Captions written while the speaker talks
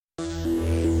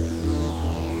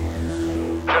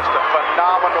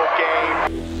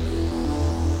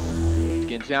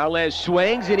Gonzalez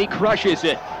swings and he crushes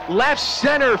it. Left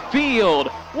center field.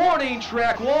 Warning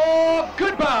track wall.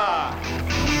 Goodbye.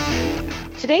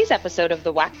 Today's episode of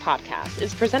the WAC Podcast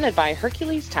is presented by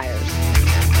Hercules Tires.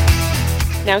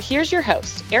 Now here's your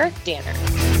host, Eric Danner.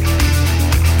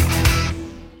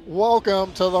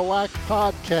 Welcome to the WAC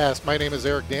Podcast. My name is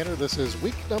Eric Danner. This is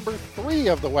week number 3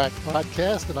 of the WAC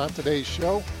Podcast, and on today's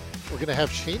show, we're going to have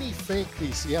Shani Fink,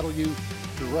 the Seattle U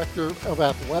Director of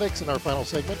Athletics, in our final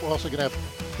segment. We're also going to have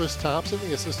Chris Thompson,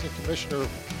 the Assistant Commissioner of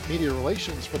Media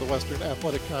Relations for the Western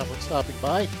Athletic Conference, stopping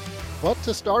by. But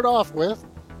to start off with,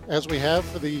 as we have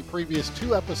for the previous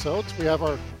 2 episodes, we have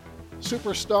our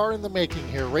superstar in the making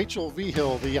here, Rachel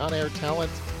Vigil, the on-air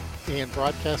talent and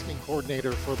broadcasting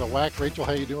coordinator for the WAC. Rachel,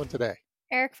 how are you doing today?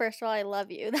 Eric, first of all, I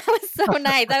love you. That was so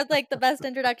nice. That was like the best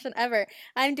introduction ever.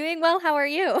 I'm doing well. How are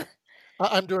you?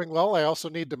 I'm doing well. I also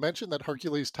need to mention that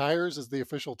Hercules Tires is the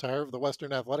official tire of the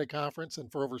Western Athletic Conference,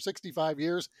 and for over 65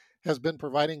 years has been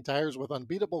providing tires with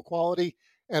unbeatable quality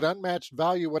at unmatched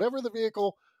value. Whatever the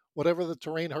vehicle, whatever the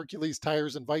terrain, Hercules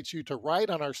Tires invites you to ride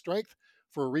on our strength.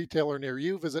 For a retailer near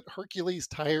you, visit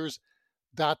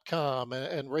HerculesTires.com.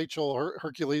 And Rachel,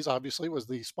 Hercules obviously was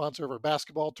the sponsor of our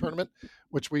basketball tournament,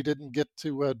 which we didn't get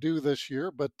to do this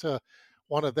year, but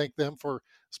want to thank them for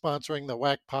sponsoring the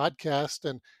WAC Podcast.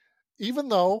 And even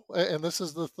though, and this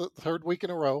is the third week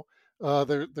in a row,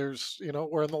 there's,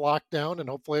 we're in the lockdown, and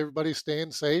hopefully everybody's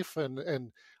staying safe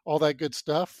and all that good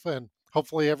stuff. And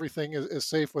hopefully everything is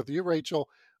safe with you, Rachel.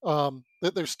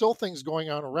 There's still things going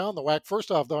on around the WAC.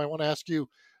 First off, though, I want to ask you,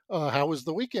 how was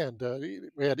the weekend?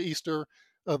 We had Easter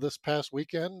this past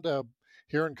weekend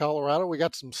here in Colorado. We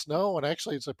got some snow, and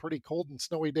actually it's a pretty cold and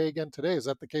snowy day again today. Is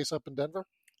that the case up in Denver?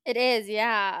 It is,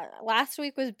 yeah. Last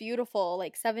week was beautiful,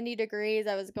 like 70 degrees.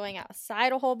 I was going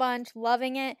outside a whole bunch,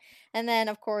 loving it. And then,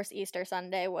 of course, Easter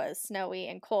Sunday was snowy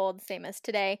and cold, same as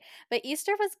today. But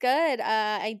Easter was good.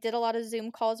 I did a lot of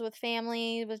Zoom calls with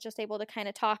family, was just able to kind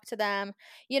of talk to them.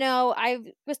 I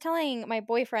was telling my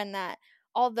boyfriend that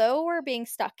although we're being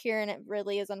stuck here and it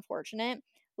really is unfortunate,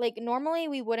 like normally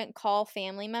we wouldn't call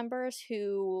family members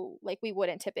who like we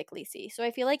wouldn't typically see. So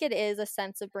I feel like it is a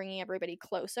sense of bringing everybody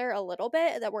closer a little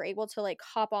bit, that we're able to like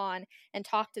hop on and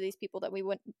talk to these people that we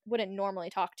wouldn't normally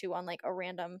talk to on like a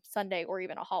random Sunday or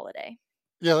even a holiday.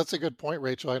 Yeah, that's a good point,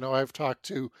 Rachel. I know I've talked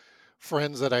to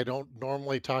friends that I don't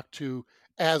normally talk to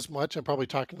as much. I'm probably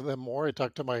talking to them more. I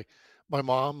talk to my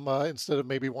mom instead of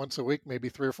maybe once a week, maybe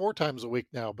 3 or 4 times a week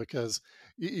now, because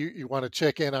you want to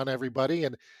check in on everybody.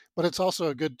 But it's also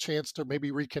a good chance to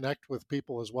maybe reconnect with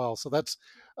people as well. So that's,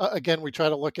 again, we try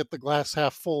to look at the glass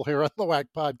half full here on the WAC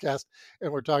Podcast,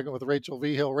 and we're talking with Rachel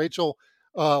Vigil. Rachel,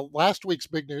 last week's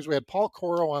big news, we had Paul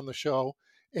Coro on the show,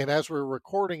 and as we were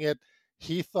recording it,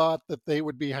 he thought that they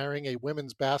would be hiring a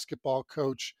women's basketball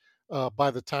coach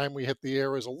by the time we hit the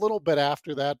air. It was a little bit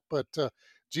after that, but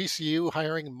GCU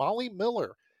hiring Molly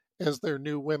Miller as their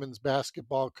new women's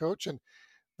basketball coach. And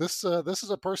this is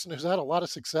a person who's had a lot of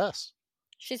success.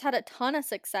 She's had a ton of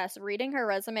success. Reading her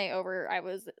resume over, I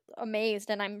was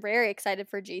amazed, and I'm very excited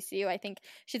for GCU. I think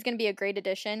she's going to be a great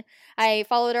addition. I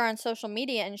followed her on social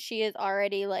media, and she is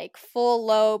already like full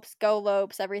Lopes, go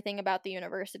Lopes, everything about the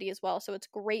university as well. So it's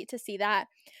great to see that.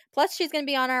 Plus, she's going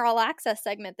to be on our All Access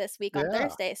segment this week on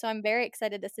Thursday. So I'm very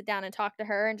excited to sit down and talk to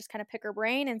her and just kind of pick her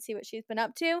brain and see what she's been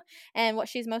up to and what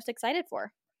she's most excited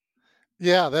for.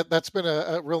 Yeah, that's been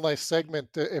a real nice segment.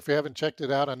 If you haven't checked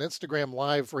it out on Instagram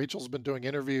Live, Rachel's been doing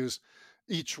interviews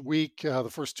each week, the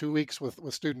first 2 weeks with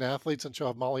student athletes, and she'll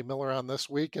have Molly Miller on this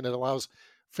week, and it allows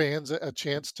fans a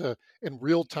chance to, in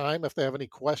real time, if they have any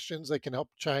questions, they can help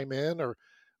chime in or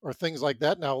things like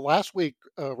that. Now, last week,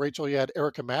 Rachel, you had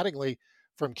Erica Mattingly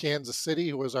from Kansas City,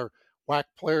 who was our WAC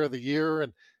Player of the Year,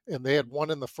 and they had won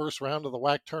in the first round of the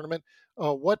WAC tournament.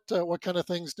 What kind of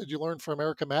things did you learn from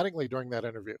Erica Mattingly during that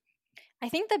interview? I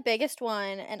think the biggest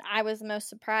one, and I was most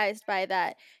surprised by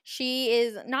that, she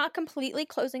is not completely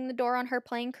closing the door on her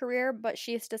playing career, but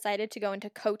she has decided to go into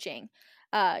coaching.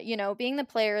 Being the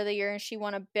player of the year, and she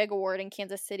won a big award in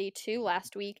Kansas City too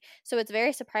last week. So it's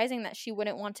very surprising that she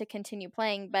wouldn't want to continue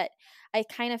playing. But I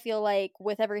kind of feel like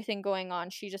with everything going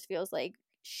on, she just feels like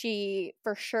she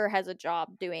for sure has a job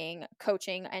doing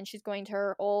coaching, and she's going to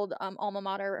her old alma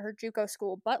mater, her JUCO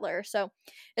school, Butler. So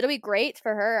it'll be great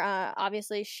for her.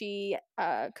 Obviously, she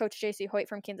Coach JC Hoyt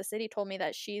from Kansas City told me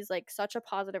that she's like such a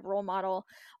positive role model.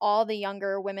 All the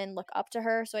younger women look up to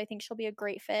her, so I think she'll be a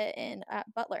great fit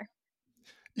at Butler.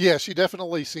 Yeah, she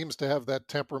definitely seems to have that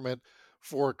temperament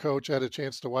for a coach. I had a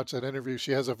chance to watch that interview.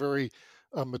 She has a very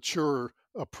mature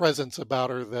presence about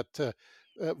her that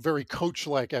very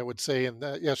coach-like, I would say. And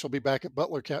yeah, she'll be back at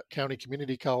Butler County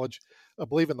Community College, I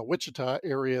believe in the Wichita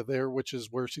area there, which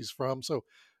is where she's from. So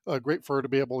great for her to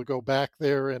be able to go back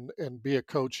there and be a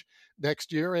coach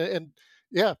next year. And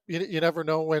yeah, you never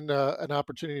know when an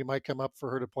opportunity might come up for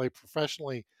her to play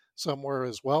professionally somewhere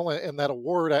as well. And that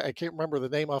award, I can't remember the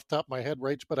name off the top of my head,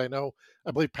 Rach, but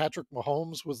I believe Patrick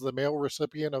Mahomes was the male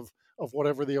recipient of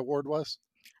whatever the award was.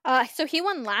 So he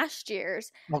won last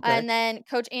year's, Okay. and then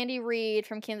Coach Andy Reid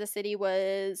from Kansas City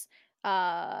was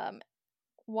um,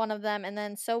 one of them, and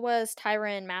then so was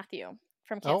Tyrann Mathieu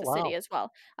from Oh, Kansas City wow. as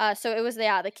well. So it was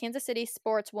the Kansas City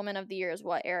Sports Woman of the Year is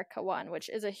what Erica won, which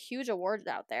is a huge award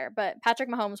out there. But Patrick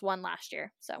Mahomes won last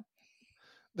year, so.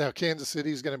 Now, Kansas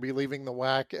City is going to be leaving the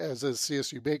WAC, as is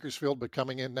CSU Bakersfield, but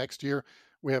coming in next year,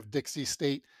 we have Dixie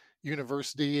State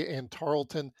University and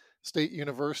Tarleton State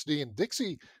University. And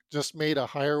Dixie just made a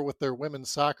hire with their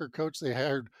women's soccer coach. They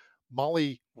hired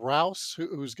Molly Rouse,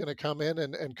 who's going to come in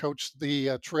and coach the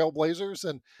Trailblazers,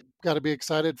 and got to be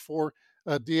excited for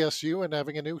DSU and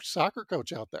having a new soccer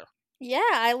coach out there.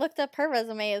 Yeah, I looked up her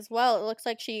resume as well. It looks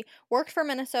like she worked for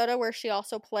Minnesota where she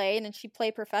also played, and she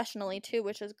played professionally too,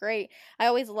 which is great. I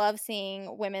always love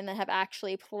seeing women that have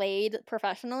actually played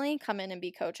professionally come in and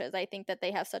be coaches. I think that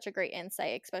they have such a great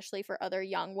insight, especially for other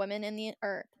young women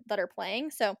that are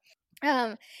playing. So,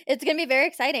 it's going to be very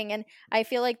exciting, and I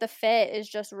feel like the fit is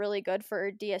just really good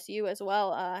for DSU as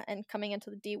well, and coming into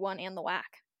the D1 and the WAC.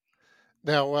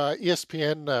 Now,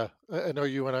 ESPN, I know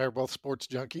you and I are both sports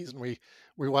junkies, and we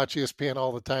watch ESPN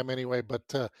all the time anyway, but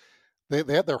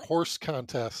they had their horse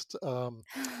contest. And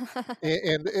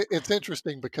it's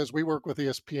interesting because we work with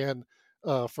ESPN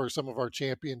for some of our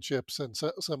championships and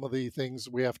some of the things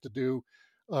we have to do.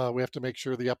 We have to make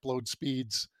sure the upload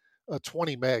speeds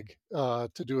 20 meg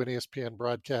to do an ESPN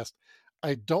broadcast.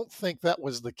 I don't think that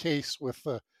was the case with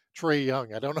Trae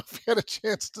Young. I don't know if you had a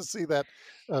chance to see that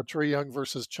Trae Young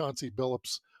versus Chauncey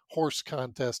Billups horse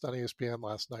contest on ESPN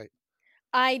last night.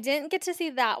 I didn't get to see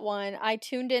that one. I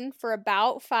tuned in for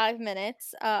about 5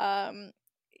 minutes.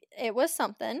 It was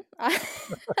something. I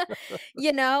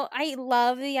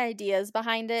love the ideas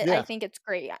behind it. I Yeah. think it's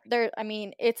great. I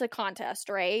mean, it's a contest,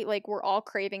 right? Like we're all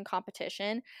craving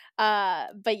competition.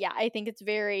 But yeah, I think it's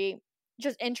very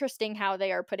just interesting how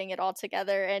they are putting it all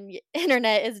together, and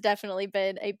internet has definitely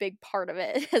been a big part of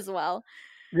it as well.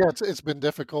 Yeah, it's been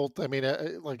difficult. I mean,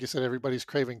 like you said, everybody's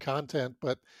craving content,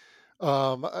 but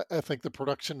I think the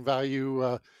production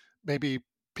value, maybe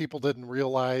people didn't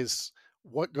realize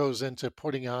what goes into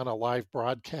putting on a live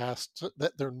broadcast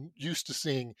that they're used to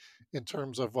seeing in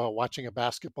terms of watching a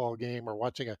basketball game or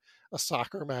watching a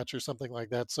soccer match or something like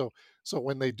that. So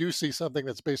when they do see something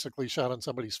that's basically shot on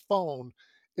somebody's phone,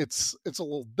 it's a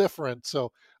little different.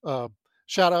 So uh,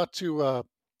 shout out to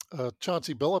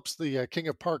Chauncey Billups, the King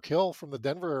of Park Hill from the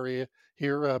Denver area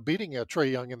here, beating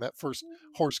Trae Young in that first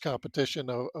horse competition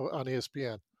on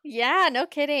ESPN. Yeah, no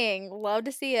kidding. Love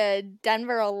to see a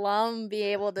Denver alum be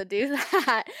able to do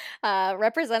that.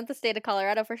 Represent the state of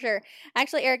Colorado for sure.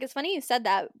 Actually, Eric, it's funny you said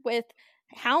that with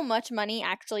how much money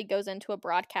actually goes into a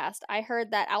broadcast. I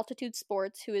heard that Altitude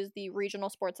Sports, who is the regional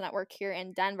sports network here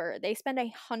in Denver, they spend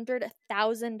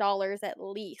 $100,000 at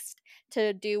least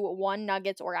to do one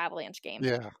Nuggets or Avalanche game.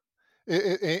 Yeah.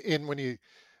 And when you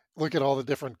look at all the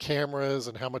different cameras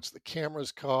and how much the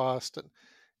cameras cost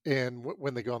and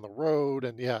when they go on the road,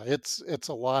 and yeah, it's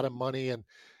a lot of money. And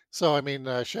so I mean,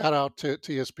 shout out to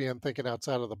ESPN thinking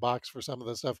outside of the box for some of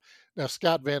this stuff. Now,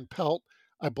 Scott Van Pelt,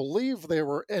 I believe they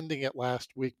were ending it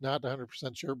last week, not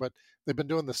 100% sure, but they've been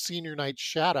doing the senior night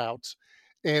shout outs.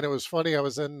 And it was funny, I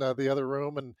was in the other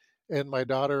room, and my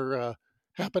daughter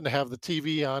happened to have the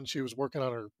TV on. She was working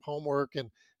on her homework, and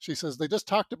she says they just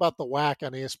talked about the WAC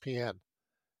on ESPN.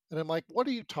 And I'm like, what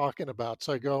are you talking about?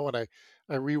 So I go and I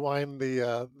rewind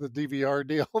the DVR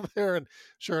deal there, and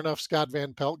sure enough, Scott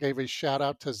Van Pelt gave a shout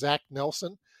out to Zach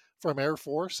Nelson from Air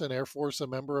Force, and Air Force a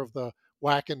member of the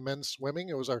WAC and men's swimming.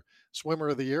 It was our swimmer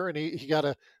of the year, and he got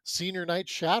a senior night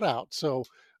shout out. So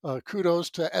kudos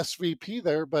to SVP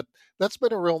there. But that's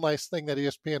been a real nice thing that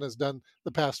ESPN has done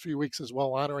the past few weeks as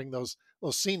well, honoring those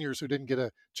seniors who didn't get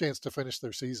a chance to finish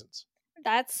their seasons.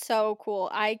 That's so cool.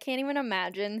 I can't even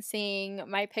imagine seeing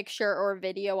my picture or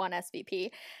video on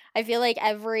SVP. I feel like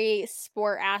every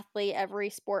sport athlete, every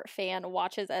sport fan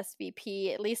watches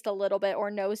SVP at least a little bit or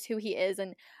knows who he is.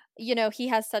 And, he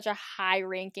has such a high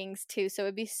rankings too. So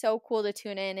it'd be so cool to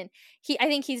tune in. And I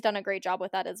think he's done a great job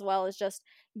with that as well, is just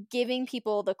giving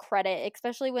people the credit,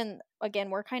 especially when again,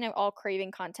 we're kind of all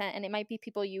craving content, and it might be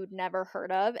people you'd never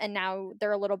heard of, and now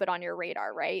they're a little bit on your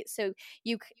radar, right? So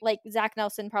like Zach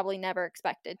Nelson probably never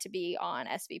expected to be on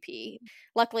SVP.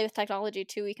 Luckily with technology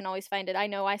too, we can always find it. I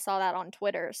know I saw that on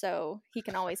Twitter, so he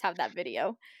can always have that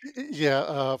video.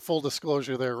 Yeah, full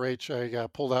disclosure there, Rach. I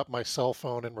pulled out my cell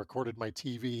phone and recorded my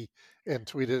TV and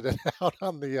tweeted it out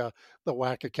on the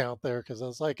WAC account there because I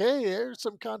was like, "Hey, here's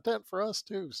some content for us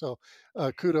too." So,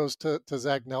 kudos to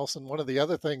Zach Nelson. One of the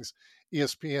other things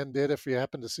ESPN did, if you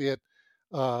happen to see it,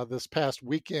 this past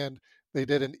weekend, they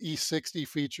did an E60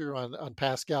 feature on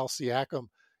Pascal Siakam,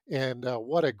 and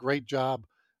what a great job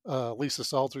Lisa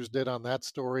Salters did on that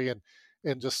story,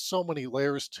 and just so many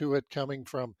layers to it coming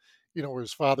from where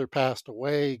his father passed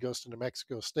away. He goes to New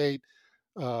Mexico State,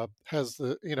 has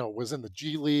was in the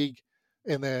G League,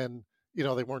 and then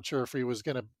they weren't sure if he was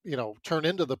going to turn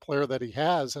into the player that he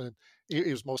has, and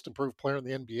he was most improved player in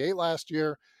the NBA last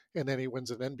year, and then he wins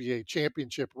an NBA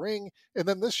championship ring, and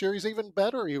then this year he's even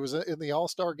better. He was in the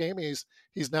All-Star game. He's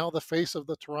now the face of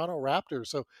the Toronto Raptors.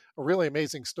 So a really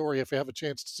amazing story. If you have a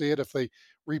chance to see it, if they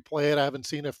replay it, I haven't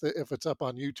seen if it's up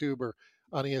on YouTube or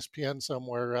on ESPN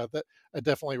somewhere. That I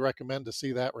definitely recommend to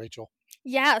see that, Rachel.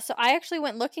 Yeah, so I actually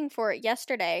went looking for it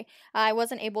yesterday. I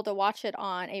wasn't able to watch it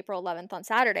on April 11th on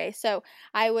Saturday. So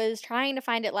I was trying to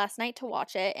find it last night to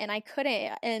watch it, and I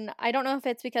couldn't. And I don't know if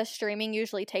it's because streaming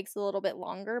usually takes a little bit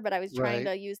longer, but I was trying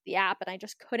Right. to use the app and I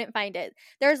just couldn't find it.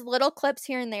 There's little clips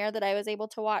here and there that I was able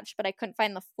to watch, but I couldn't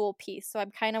find the full piece. So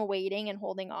I'm kind of waiting and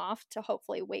holding off to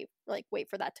hopefully wait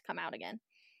for that to come out again.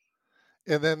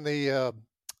 And then the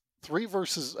three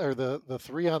versus or the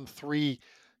 3-on-3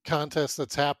 contest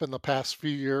that's happened the past few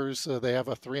years. They have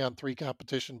a 3-on-3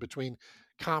 competition between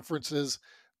conferences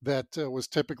that was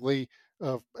typically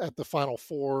at the Final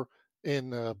Four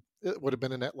in it would have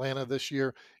been in Atlanta this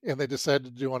year, and they decided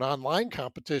to do an online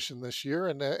competition this year.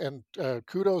 And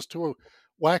kudos to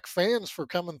WAC fans for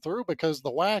coming through because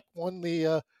the WAC won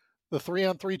the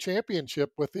 3-on-3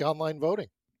 championship with the online voting.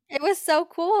 It was so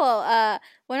cool.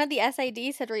 One of the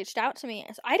SIDs had reached out to me.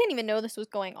 So I didn't even know this was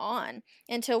going on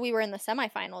until we were in the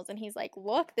semifinals. And he's like,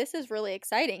 look, this is really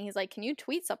exciting. He's like, can you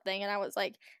tweet something? And I was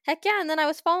like, heck yeah. And then I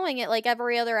was following it like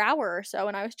every other hour or so.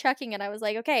 And I was checking it. I was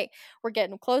like, okay, we're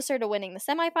getting closer to winning the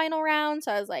semifinal round.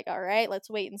 So I was like, all right, let's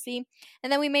wait and see.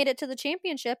 And then we made it to the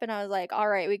championship. And I was like, all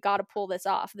right, we got to pull this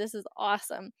off. This is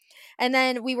awesome. And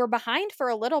then we were behind for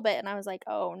a little bit. And I was like,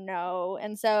 oh no.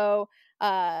 And so,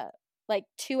 like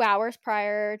 2 hours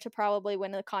prior to probably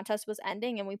when the contest was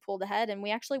ending, and we pulled ahead, and we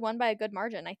actually won by a good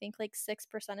margin. I think like 6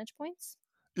 percentage points.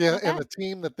 Yeah, Not and bad. the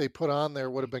team that they put on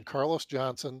there would have been Carlos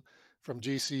Johnson from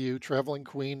GCU, Trevelin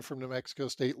Queen from New Mexico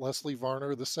State, Leslie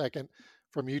Varner the second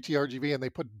from UTRGV, and they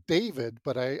put David,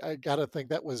 but I got to think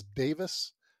that was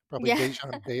Davis, probably Yeah.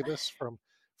 Dejan Davis from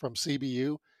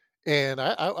CBU, and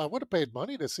I would have paid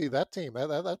money to see that team.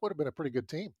 That would have been a pretty good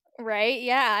team. Right.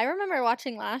 Yeah. I remember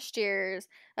watching last year's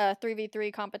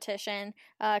 3v3 competition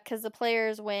because the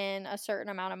players win a certain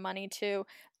amount of money too.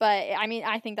 But I mean,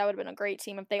 I think that would have been a great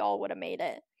team if they all would have made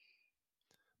it.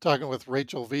 Talking with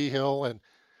Rachel V. Hill, and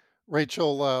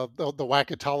Rachel, the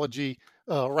Wackatology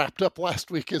wrapped up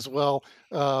last week as well,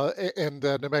 and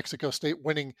New Mexico State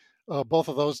winning both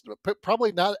of those.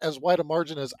 Probably not as wide a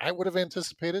margin as I would have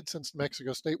anticipated, since New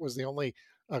Mexico State was the only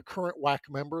current WAC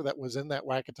member that was in that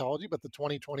Wackatology. But the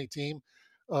 2020 team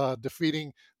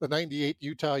defeating the 98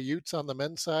 Utah Utes on the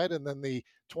men's side, and then the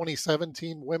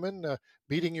 2017 women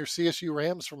beating your CSU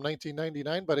Rams from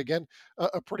 1999. But again,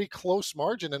 a pretty close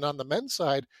margin. And on the men's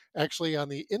side, actually on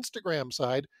the Instagram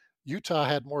side, Utah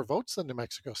had more votes than New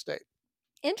Mexico State.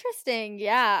 Interesting.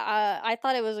 Yeah. I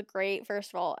thought it was a great,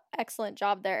 first of all, excellent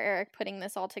job there, Eric, putting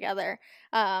this all together.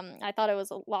 I thought it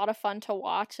was a lot of fun to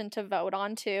watch and to vote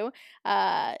on too.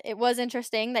 It was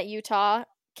interesting that Utah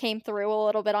came through a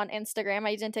little bit on Instagram.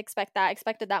 I didn't expect that. I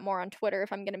expected that more on Twitter,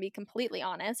 if I'm going to be completely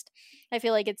honest. I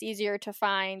feel like it's easier to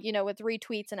find, with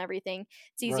retweets and everything,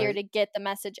 it's easier Right. to get the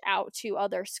message out to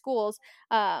other schools.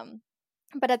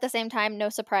 But at the same time, no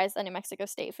surprise that New Mexico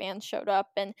State fans showed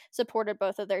up and supported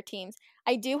both of their teams.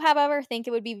 I do, however, think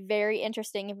it would be very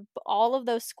interesting if all of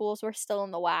those schools were still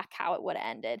in the WAC, how it would have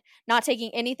ended. Not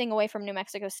taking anything away from New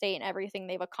Mexico State and everything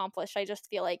they've accomplished. I just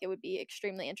feel like it would be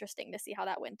extremely interesting to see how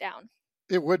that went down.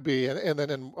 It would be. And then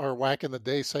in our Whack in the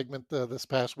Day segment this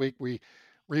past week, we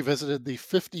revisited the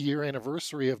 50-year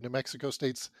anniversary of New Mexico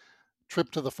State's trip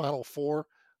to the Final Four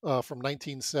from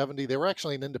 1970. They were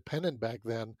actually an independent back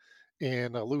then,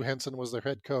 and Lou Henson was their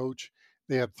head coach.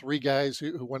 They had three guys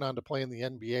who went on to play in the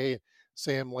NBA: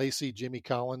 Sam Lacey, Jimmy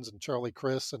Collins, and Charlie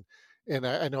Chris. And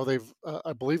I know they've,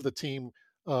 I believe the team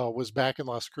was back in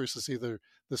Las Cruces either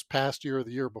this past year or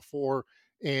the year before.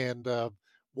 And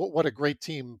what a great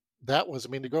team that was. I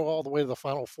mean, to go all the way to the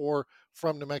Final Four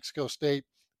from New Mexico State,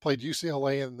 played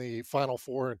UCLA in the Final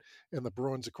Four, and the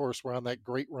Bruins, of course, were on that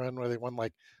great run where they won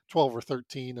like 12 or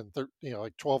 13 and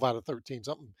like 12 out of 13,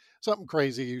 something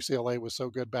crazy. UCLA was so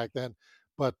good back then.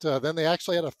 But then they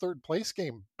actually had a third place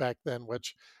game back then,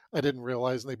 which I didn't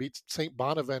realize. And they beat St.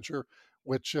 Bonaventure,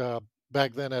 which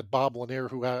back then had Bob Lanier,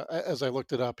 who, as I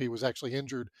looked it up, he was actually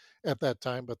injured at that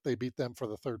time, but they beat them for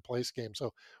the third place game.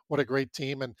 So what a great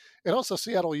team. And also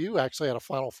Seattle U actually had a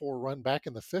Final Four run back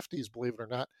in the 50s, believe it or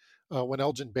not, when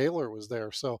Elgin Baylor was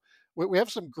there. So we have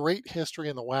some great history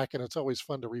in the WAC, and it's always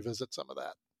fun to revisit some of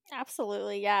that.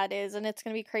 Absolutely. Yeah, it is. And it's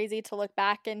going to be crazy to look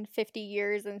back in 50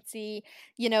 years and see,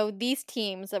 these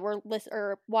teams that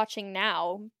we're watching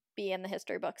now be in the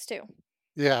history books too.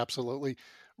 Yeah, absolutely.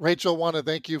 Rachel, want to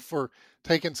thank you for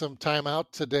taking some time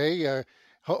out today.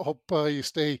 Hope you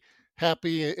stay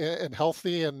happy and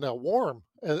healthy and warm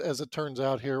as it turns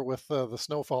out here with the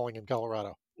snow falling in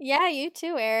Colorado. Yeah, you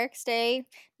too, Eric. Stay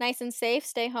nice and safe.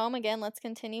 Stay home. Again, let's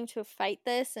continue to fight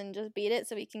this and just beat it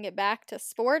so we can get back to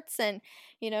sports and,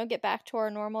 get back to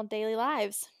our normal daily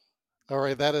lives. All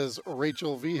right, that is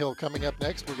Rachel Vigil. Coming up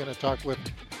next, we're going to talk with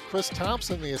Chris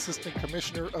Thompson, the Assistant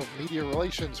Commissioner of Media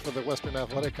Relations for the Western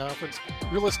Athletic Conference.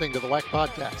 You're listening to the WAC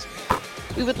Podcast.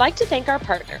 We would like to thank our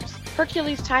partners,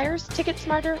 Hercules Tires, Ticket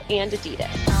Smarter, and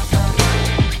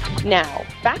Adidas. Now,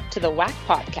 back to the WAC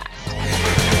Podcast.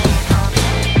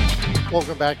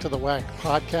 Welcome back to the WAC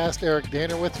Podcast. Eric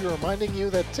Danner with you, reminding you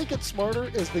that Ticket Smarter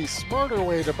is the smarter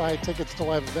way to buy tickets to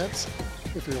live events.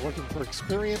 If you're looking for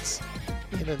experience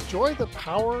and enjoy the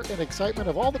power and excitement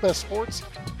of all the best sports,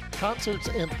 concerts,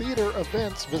 and theater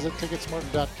events, visit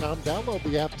Ticketsmarter.com. Download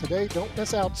the app today. Don't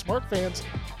miss out. Smart fans,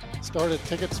 start at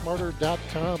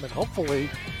Ticketsmarter.com, and hopefully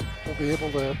we'll be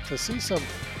able to see some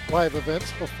live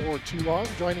events before too long.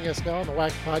 Joining us now on the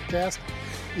WAC Podcast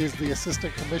is the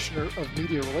Assistant Commissioner of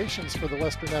Media Relations for the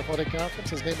Western Athletic Conference.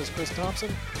 His name is Chris Thompson.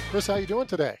 Chris, how you doing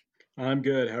today? I'm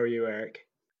good. How are you, Eric?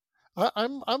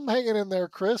 I'm hanging in there,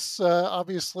 Chris.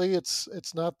 Obviously,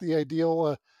 it's not the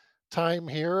ideal time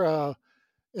here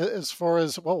as far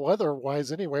as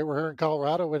weather-wise. Anyway, we're here in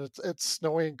Colorado and it's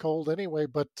snowy and cold anyway.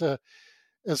 But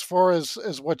as far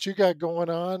as what you got going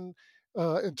on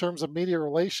in terms of media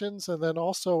relations, and then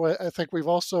also I think we've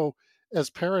also, as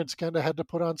parents, kind of had to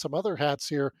put on some other hats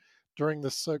here during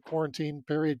this quarantine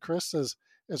period, Chris, as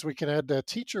we can add a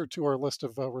teacher to our list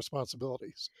of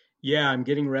responsibilities. Yeah, I'm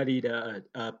getting ready to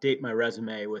update my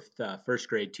resume with first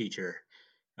grade teacher.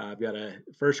 I've got a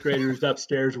first grader who's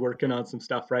upstairs working on some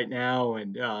stuff right now,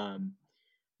 and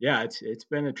yeah, it's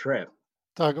been a trip.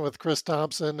 Talking with Chris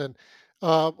Thompson, and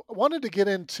wanted to get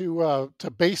into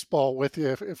to baseball with you,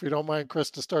 if you don't mind,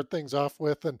 Chris, to start things off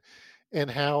with,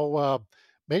 and how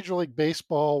Major League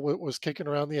Baseball was kicking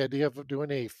around the idea of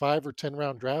doing a 5 or 10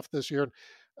 round draft this year. And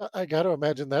I got to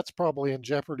imagine that's probably in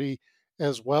jeopardy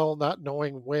as well, not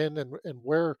knowing when and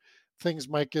where things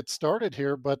might get started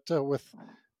here. But with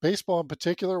baseball in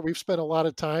particular, we've spent a lot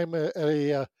of time at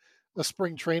a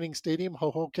spring training stadium,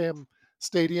 Hohokam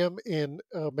Stadium in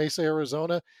Mesa,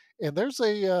 Arizona. And there's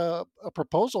a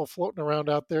proposal floating around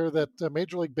out there that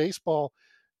Major League Baseball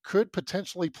could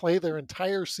potentially play their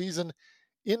entire season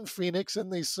in Phoenix in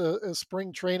these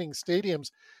spring training stadiums.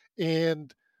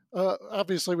 And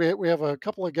obviously we have a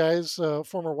couple of guys,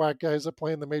 former WAC guys that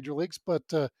play in the major leagues, but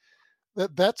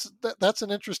that's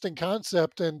an interesting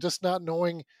concept, and just not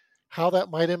knowing how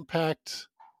that might impact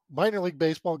minor league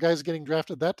baseball, guys getting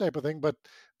drafted, that type of thing. But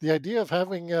the idea of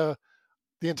having the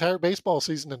entire baseball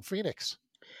season in Phoenix.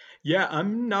 Yeah,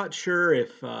 I'm not sure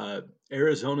if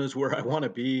Arizona's where I want to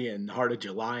be in the heart of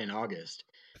July and August.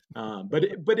 But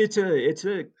it's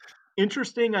a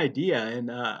interesting idea,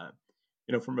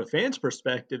 and from a fan's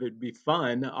perspective, it'd be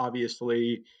fun.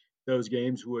 Obviously, those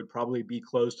games would probably be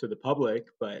closed to the public,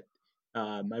 but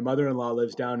my mother-in-law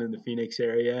lives down in the Phoenix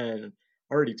area, and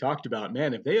already talked about,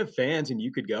 man, if they have fans and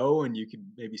you could go and you could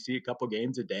maybe see a couple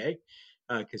games a day,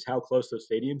 because how close those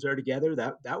stadiums are together,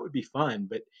 that would be fun.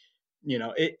 But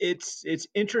it's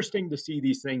interesting to see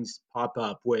these things pop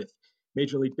up with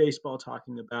Major League Baseball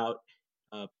talking about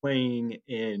playing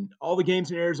in all the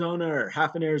games in Arizona, or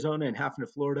half in Arizona and half in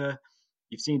Florida.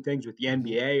 You've seen things with the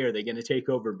NBA. Are they going to take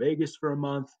over Vegas for a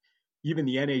month? Even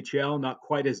the NHL, not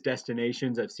quite as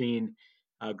destinations. I've seen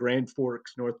Grand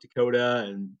Forks, North Dakota,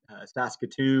 and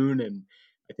Saskatoon, and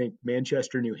I think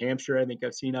Manchester, New Hampshire, I think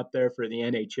I've seen up there for the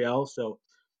NHL. So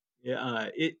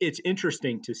it's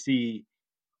interesting to see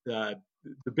the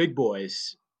big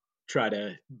boys try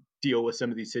to deal with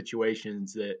some of these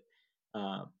situations that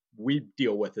we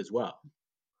deal with as well.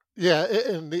 Yeah,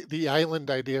 and the island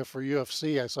idea for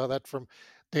UFC, I saw that from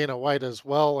Dana White as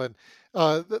well. And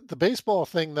the baseball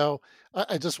thing, though,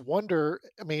 I just wonder.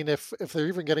 I mean, if they're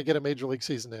even going to get a major league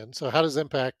season in, so how does that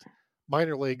impact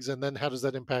minor leagues, and then how does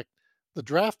that impact the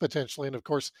draft potentially? And of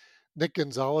course, Nick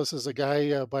Gonzalez is a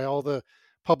guy by all the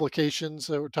publications.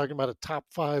 We're talking about a top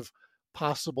five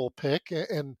possible pick,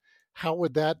 and how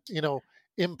would that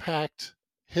impact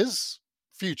his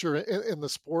future in the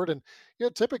sport? And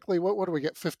typically, what do we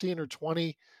get? 15 or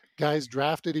 20 guys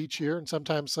drafted each year, and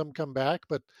sometimes some come back,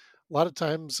 but a lot of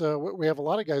times we have a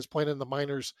lot of guys playing in the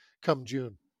minors come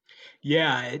June.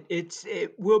 Yeah,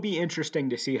 it will be interesting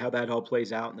to see how that all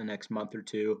plays out in the next month or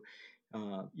two.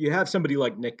 You have somebody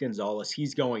like Nick Gonzalez.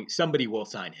 Somebody will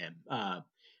sign him,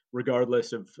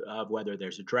 regardless of whether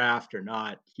there's a draft or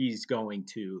not. He's going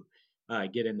to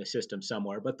get in the system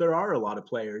somewhere. But there are a lot of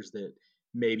players that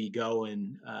maybe go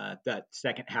in that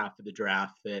second half of the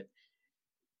draft that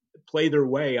play their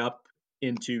way up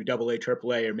into AA,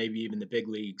 AAA, or maybe even the big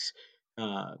leagues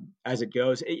as it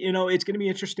goes. It's going to be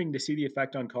interesting to see the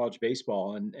effect on college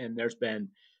baseball, and there's been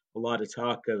a lot of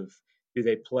talk of do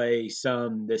they play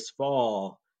some this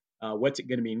fall? What's it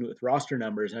going to mean with roster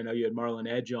numbers? I know you had Marlon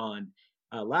Edge on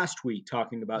last week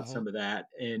talking about Uh-huh. some of that,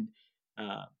 and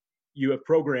you have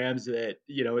programs that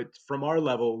it's from our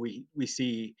level we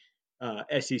see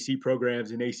SEC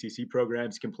programs and ACC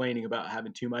programs complaining about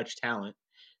having too much talent.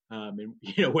 And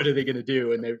what are they going to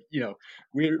do? And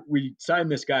we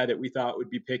signed this guy that we thought would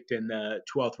be picked in the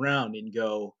 12th round and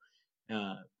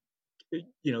uh,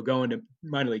 go into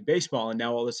minor league baseball, and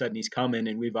now all of a sudden he's coming,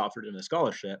 and we've offered him a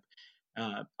scholarship.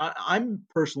 I'm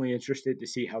personally interested to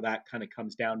see how that kind of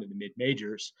comes down to the mid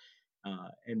majors,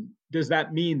 and does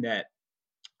that mean that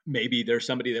maybe there's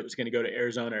somebody that was going to go to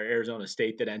Arizona or Arizona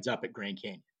State that ends up at Grand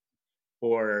Canyon,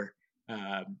 or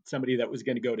somebody that was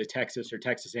going to go to Texas or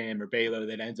Texas A&M or Baylor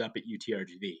that ends up at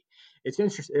UTRGV. It's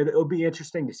interesting. It'll be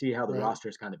interesting to see how the Right.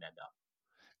 rosters kind of end up.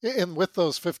 And with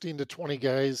those 15 to 20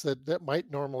 guys that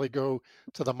might normally go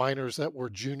to the minors that were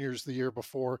juniors the year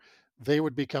before, they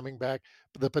would be coming back.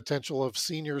 The potential of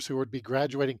seniors who would be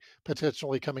graduating,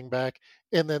 potentially coming back,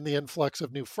 and then the influx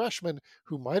of new freshmen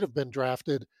who might have been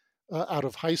drafted out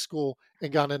of high school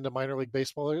and gone into minor league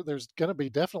baseball. There's going to be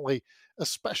definitely,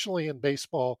 especially in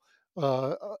baseball,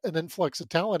 an influx of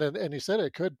talent. And you said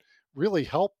it could really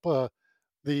help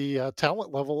the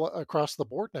talent level across the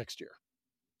board next year.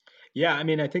 Yeah, I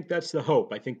mean, I think that's the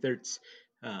hope. I think there's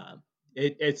uh,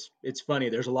 it's funny.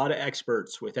 There's a lot of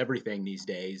experts with everything these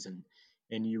days,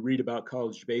 and you read about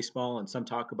college baseball, and some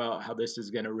talk about how this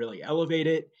is going to really elevate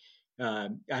it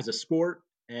as a sport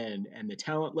and the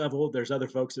talent level. There's other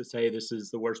folks that say this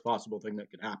is the worst possible thing that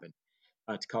could happen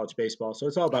to college baseball. So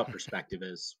it's all about perspective,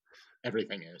 as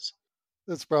everything is.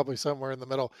 That's probably somewhere in the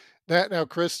middle. Now,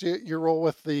 Chris, your role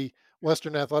with the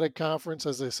Western Athletic Conference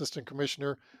as the assistant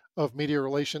commissioner of media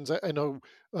relations. I know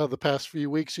the past few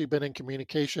weeks you've been in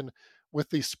communication with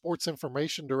the sports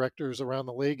information directors around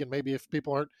the league, and maybe if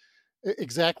people aren't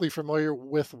exactly familiar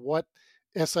with what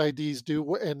SIDs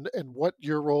do and what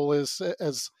your role is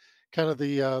as kind of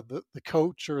the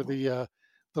coach or the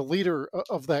leader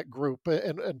of that group,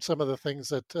 and some of the things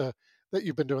that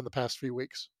you've been doing the past few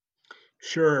weeks.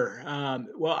 Sure.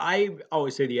 Well, I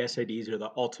always say the SIDs are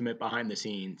the ultimate behind the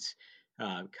scenes,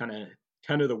 kind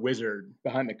of the wizard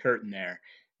behind the curtain there.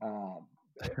 Um,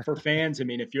 for fans, I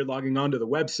mean, if you're logging onto the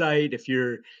website, if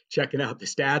you're checking out the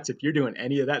stats, if you're doing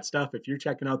any of that stuff, if you're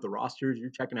checking out the rosters, you're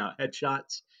checking out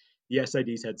headshots, the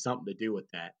SIDs had something to do with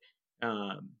that.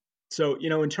 Um, so,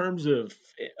 in terms of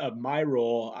my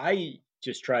role, I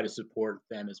just try to support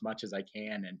them as much as I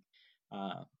can.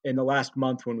 And in the last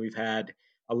month, when we've had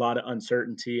a lot of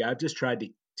uncertainty, I've just tried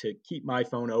to keep my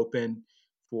phone open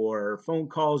for phone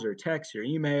calls or texts or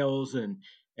emails,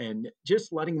 and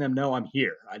just letting them know I'm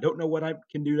here. I don't know what I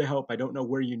can do to help. I don't know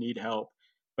where you need help,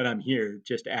 but I'm here.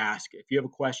 Just ask. If you have a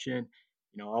question,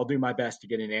 I'll do my best to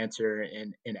get an answer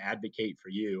and advocate for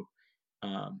you.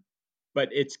 Um, but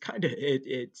it's kind of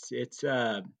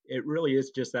it really is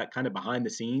just that kind of behind the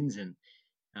scenes. And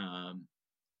um,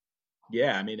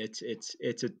 yeah, I mean, it's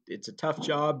a tough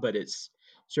job, but it's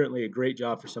certainly a great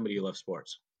job for somebody who loves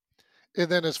sports. And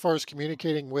then as far as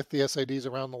communicating with the SIDs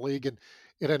around the league, and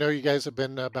I know you guys have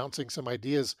been bouncing some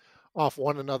ideas off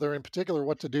one another, in particular,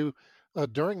 what to do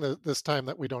during this time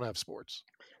that we don't have sports.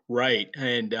 Right,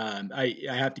 and I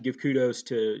have to give kudos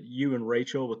to you and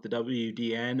Rachel with the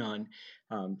WDN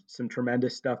on some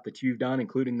tremendous stuff that you've done,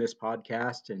 including this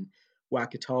podcast and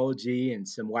Wackatology and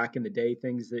some Whack in the Day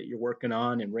things that you're working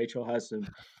on. And Rachel has some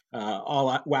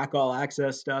Whack All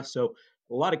Access stuff. So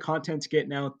a lot of content's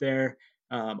getting out there.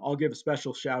 I'll give a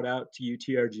special shout out to you,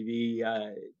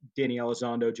 TRGV, Danny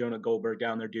Elizondo, Jonah Goldberg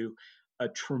down there do a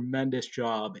tremendous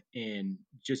job in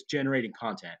just generating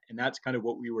content. And that's kind of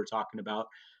what we were talking about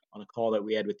on a call that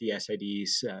we had with the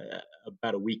SIDs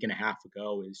about a week and a half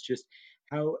ago, is just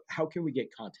how can we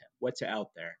get content? What's out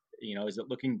there? Is it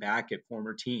looking back at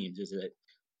former teams? Is it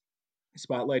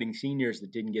spotlighting seniors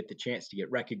that didn't get the chance to get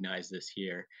recognized this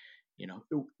year?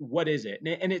 What is it?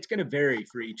 And it's going to vary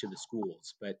for each of the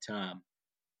schools. But,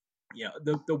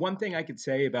 the one thing I could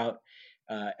say about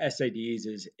SIDs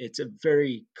is it's a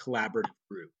very collaborative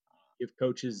group. You have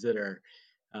coaches that are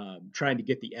trying to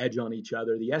get the edge on each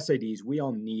other. The SIDs, we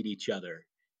all need each other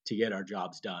to get our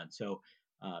jobs done. So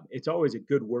it's always a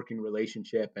good working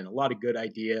relationship and a lot of good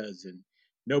ideas. And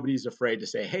nobody's afraid to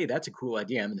say, hey, that's a cool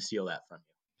idea. I'm going to steal that from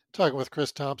you. Talking with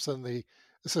Chris Thompson, the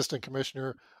Assistant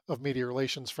Commissioner of Media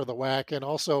Relations for the WAC. And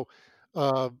also,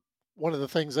 one of the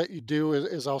things that you do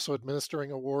is also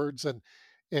administering awards. And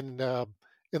in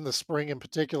the spring in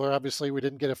particular, obviously, we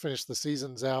didn't get to finish the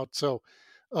seasons out. So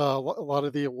a lot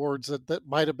of the awards that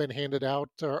might have been handed out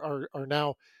are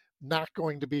now not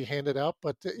going to be handed out,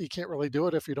 but you can't really do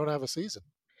it if you don't have a season.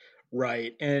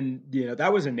 Right. And,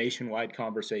 that was a nationwide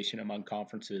conversation among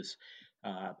conferences.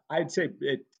 I'd say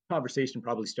conversation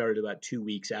probably started about 2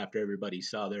 weeks after everybody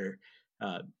saw their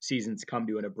seasons come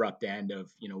to an abrupt end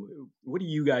of, what are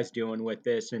you guys doing with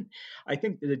this? And I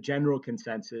think the general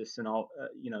consensus, and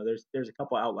there's a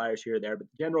couple outliers here or there, but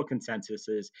the general consensus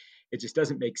is it just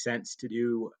doesn't make sense to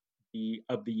do the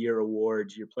of the year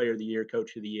awards, your player of the year,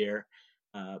 coach of the year,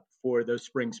 for those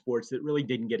spring sports that really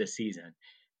didn't get a season.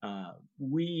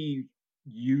 We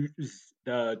use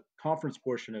the conference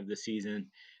portion of the season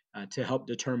to help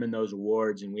determine those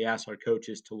awards. And we ask our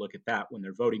coaches to look at that when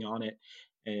they're voting on it.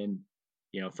 And,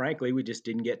 frankly, we just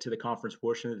didn't get to the conference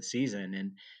portion of the season.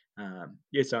 And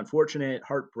it's unfortunate.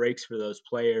 Heart breaks for those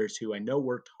players who I know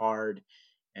worked hard.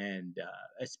 And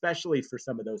especially for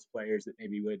some of those players that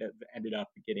maybe would have ended up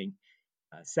getting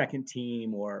second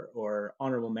team or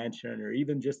honorable mention, or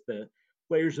even just the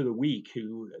players of the week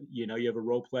who, you have a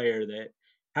role player that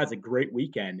has a great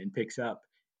weekend and picks up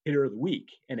hitter of the week.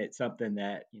 And it's something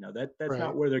that, that's Right.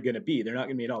 not where they're going to be. They're not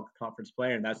going to be an all conference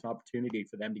player, and that's an opportunity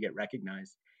for them to get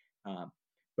recognized.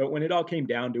 But when it all came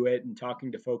down to it and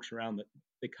talking to folks around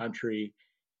the country,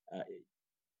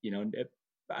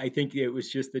 I think it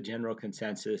was just the general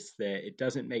consensus that it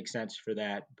doesn't make sense for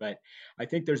that. But I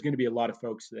think there's going to be a lot of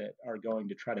folks that are going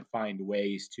to try to find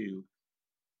ways to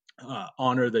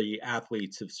honor the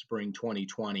athletes of spring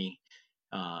 2020.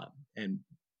 And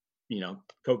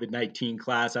COVID-19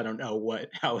 class, I don't know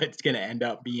how it's going to end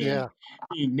up being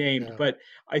named, Yeah. but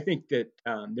I think that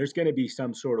there's going to be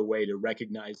some sort of way to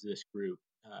recognize this group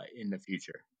in the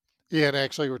future. Yeah, and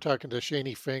actually, we're talking to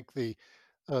Shani Fink, the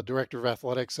Director of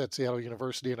Athletics at Seattle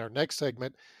University, in our next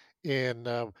segment. And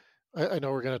I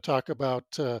know we're going to talk about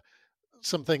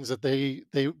some things that they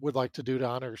would like to do to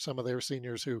honor some of their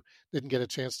seniors who didn't get a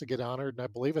chance to get honored. And I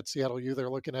believe at Seattle U, they're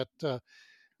looking at,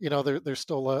 there's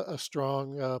still a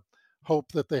strong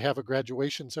hope that they have a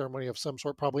graduation ceremony of some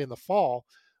sort, probably in the fall.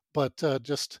 But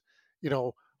just,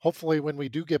 hopefully when we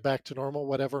do get back to normal,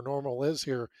 whatever normal is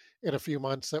here in a few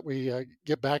months, that we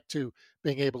get back to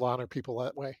being able to honor people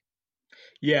that way.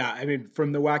 Yeah, I mean,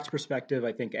 from the WAC's perspective,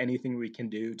 I think anything we can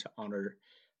do to honor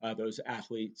those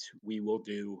athletes, we will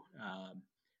do.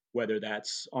 Whether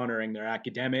that's honoring their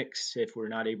academics, if we're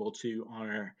not able to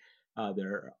honor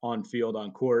their on-field,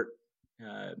 on-court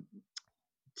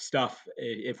stuff,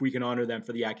 if we can honor them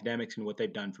for the academics and what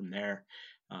they've done from there,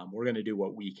 we're going to do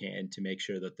what we can to make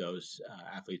sure that those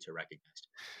athletes are recognized.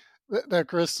 Now,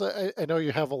 Chris, I know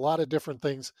you have a lot of different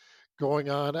things going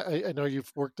on. I know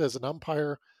you've worked as an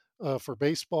umpire for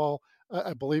baseball.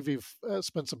 I believe you've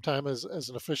spent some time as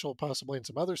an official, possibly in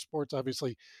some other sports,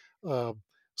 obviously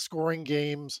scoring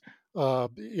games.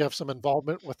 You have some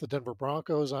involvement with the Denver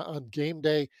Broncos on game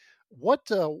day.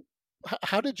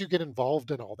 How did you get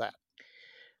involved in all that?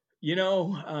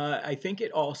 I think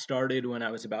it all started when I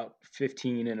was about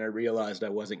 15 and I realized I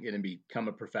wasn't going to become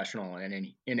a professional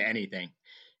in anything.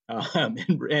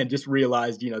 And just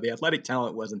realized, the athletic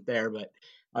talent wasn't there, but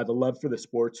the love for the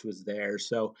sports was there.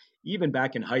 So even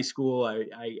back in high school,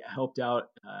 I helped out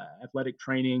athletic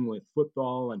training with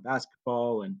football and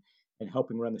basketball and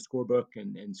helping run the scorebook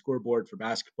and scoreboard for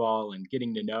basketball and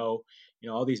getting to know,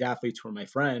 all these athletes were my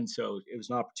friends. So it was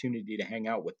an opportunity to hang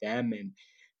out with them. And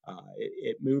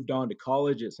it moved on to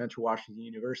college at Central Washington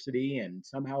University and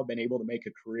somehow been able to make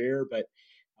a career. But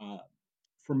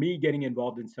for me, getting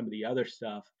involved in some of the other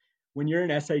stuff, when you're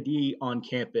an SID on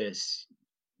campus,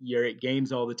 you're at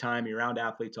games all the time, you're around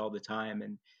athletes all the time.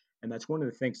 And And that's one of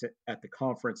the things at the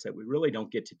conference that we really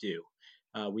don't get to do.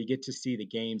 We get to see the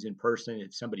games in person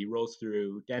if somebody rolls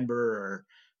through Denver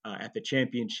or at the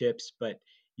championships, but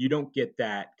you don't get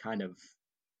that kind of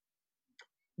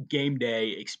game day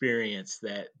experience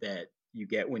that you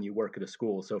get when you work at a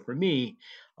school. So for me,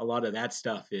 a lot of that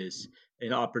stuff is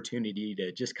an opportunity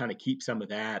to just kind of keep some of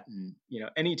that. And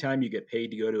anytime you get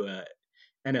paid to go to a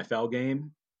NFL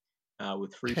game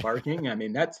with free parking, I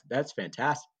mean that's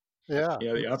fantastic. Yeah,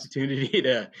 The opportunity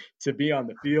to be on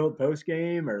the field post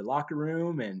game or locker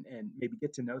room and maybe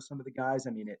get to know some of the guys. I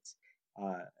mean, it's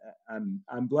uh,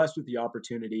 I'm blessed with the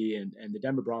opportunity, and the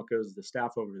Denver Broncos, the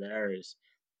staff over there is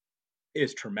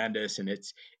tremendous, and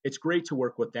it's great to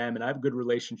work with them, and I have a good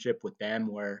relationship with them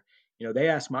where they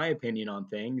ask my opinion on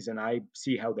things and I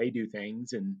see how they do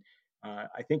things, and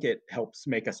I think it helps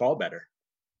make us all better.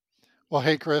 Well,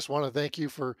 hey, Chris, want to thank you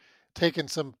for taking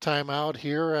some time out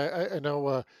here. I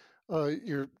know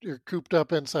you're cooped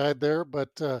up inside there,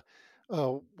 but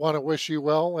want to wish you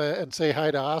well and say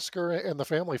hi to Oscar and the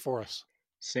family for us.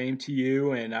 Same to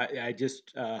you, and I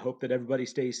just hope that everybody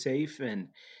stays safe, and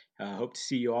hope to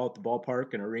see you all at the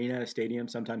ballpark and arena stadium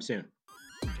sometime soon.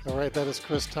 All right, that is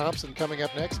Chris Thompson. Coming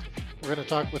up next, we're going to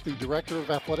talk with the Director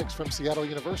of Athletics from Seattle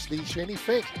University, Shani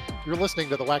Fink. You're listening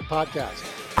to the WAC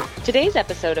Podcast. Today's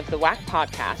episode of the WAC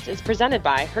Podcast is presented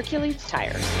by Hercules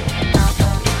Tires.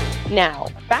 Now,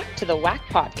 back to the WAC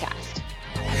Podcast.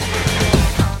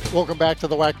 Welcome back to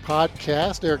the WAC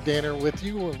Podcast. Eric Danner with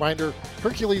you. A reminder,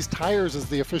 Hercules Tires is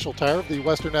the official tire of the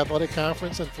Western Athletic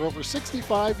Conference, and for over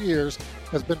 65 years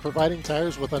has been providing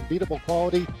tires with unbeatable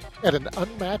quality at an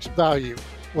unmatched value.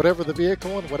 Whatever the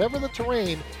vehicle and whatever the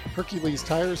terrain, Hercules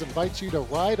Tires invites you to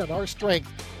ride on our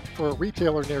strength. For a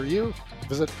retailer near you,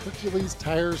 visit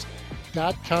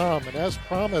HerculesTires.com. And as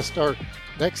promised, our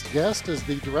next guest is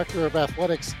the Director of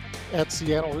Athletics at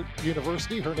Seattle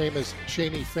University. Her name is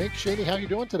Shani Fink. Shani, how are you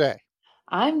doing today?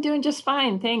 I'm doing just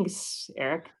fine. Thanks,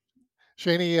 Eric.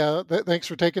 Shani, thanks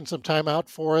for taking some time out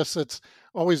for us. It's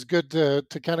always good to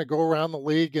kind of go around the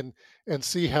league and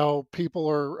see how people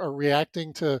are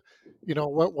reacting to,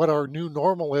 what our new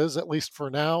normal is, at least for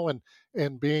now, and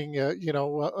being,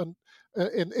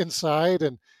 inside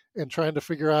and trying to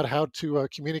figure out how to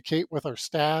communicate with our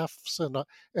staffs and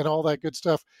all that good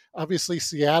stuff. Obviously,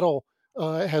 Seattle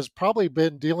has probably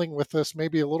been dealing with this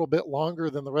maybe a little bit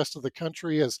longer than the rest of the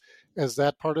country, as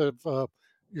that part of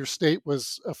your state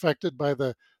was affected by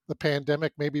the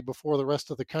pandemic maybe before the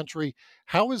rest of the country.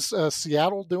 How is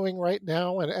Seattle doing right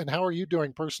now, and how are you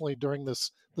doing personally during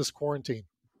this quarantine?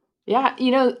 Yeah,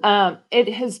 it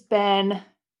has been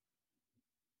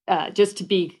just to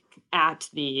be at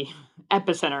the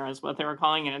epicenter, is what they were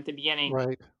calling it at the beginning.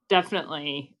 Right.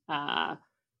 Definitely,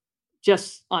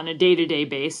 just on a day-to-day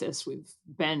basis, we've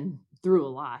been through a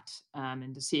lot,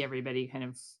 and to see everybody kind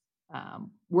of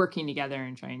working together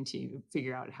and trying to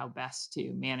figure out how best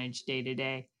to manage day to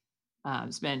day.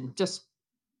 It's been just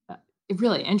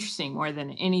really interesting more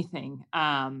than anything.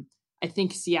 I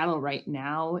think Seattle right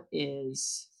now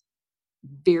is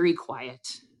very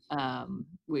quiet.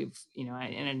 We've,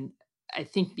 and I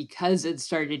think because it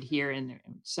started here and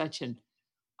such an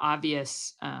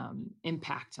obvious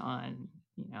impact on,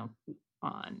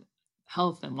 on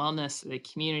health and wellness of the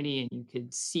community, and you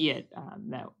could see it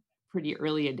that pretty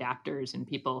early adapters and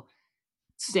people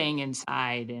staying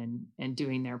inside and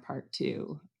doing their part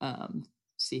to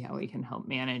see how we can help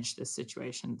manage this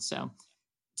situation. So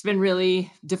it's been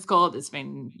really difficult. It's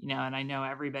been, and I know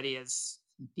everybody is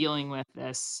dealing with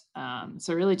this.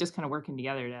 So really just kind of working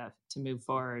together to move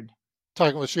forward.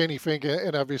 Talking with Shani Fink,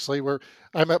 and obviously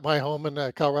I'm at my home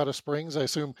in Colorado Springs. I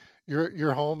assume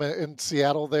you're home in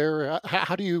Seattle there.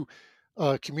 How do you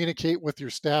communicate with your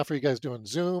staff? Are you guys doing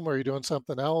Zoom, or are you doing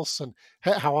something else? And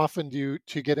how often do you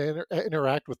get to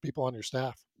interact with people on your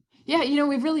staff? Yeah,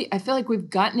 I feel like we've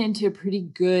gotten into a pretty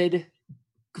good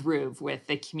groove with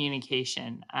the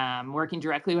communication. Working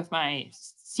directly with my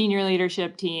senior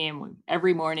leadership team.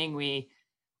 Every morning we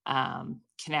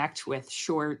connect with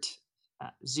short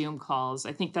Zoom calls.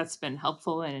 I think that's been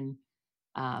helpful in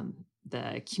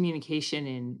the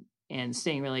communication and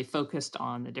staying really focused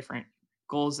on the different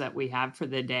goals that we have for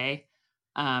the day.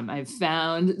 I've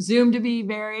found Zoom to be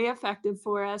very effective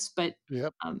for us, but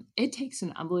Yep. It takes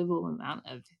an unbelievable amount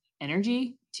of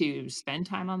energy to spend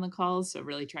time on the calls. So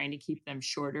really trying to keep them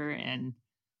shorter and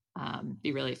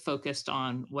be really focused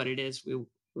on what it is we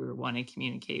want to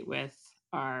communicate with.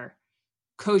 Our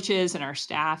coaches and our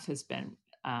staff has been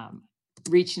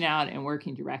reaching out and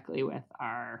working directly with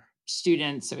our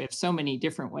students. So we have so many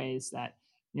different ways that,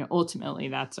 ultimately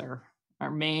that's our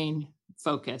main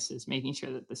focus, is making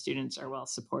sure that the students are well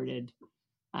supported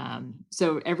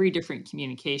So every different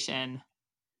communication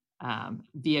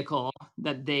vehicle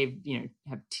that they've,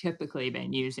 have typically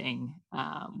been using,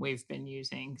 we've been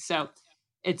using. So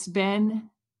it's been,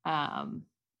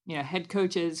 head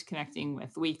coaches connecting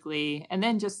with weekly, and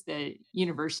then just the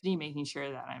university making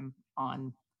sure that I'm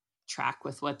on track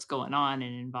with what's going on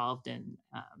and involved in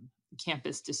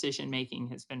campus decision making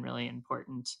has been really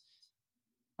important.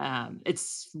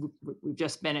 We've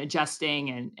just been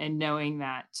adjusting and knowing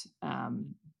that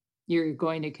you're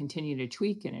going to continue to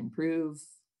tweak and improve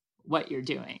what you're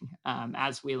doing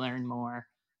as we learn more,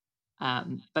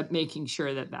 but making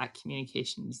sure that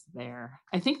communication's there.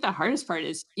 I think the hardest part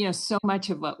is, so much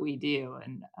of what we do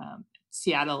in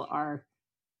Seattle, our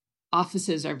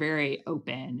offices are very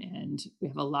open, and we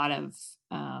have a lot of,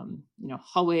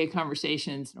 hallway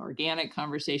conversations and organic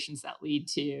conversations that lead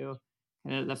to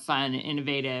kind of the fun,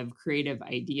 innovative, creative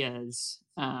ideas.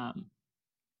 And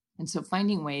so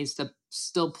finding ways to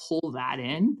still pull that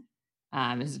in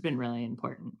has been really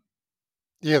important.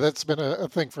 Yeah, that's been a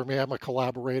thing for me. I'm a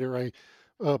collaborator.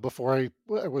 Before I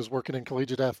was working in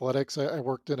collegiate athletics, I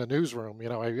worked in a newsroom.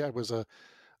 I was a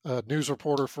news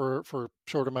reporter for a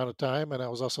short amount of time, and I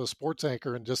was also a sports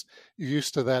anchor, and just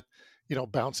used to that,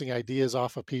 bouncing ideas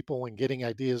off of people and getting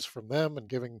ideas from them and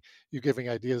giving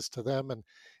ideas to them. And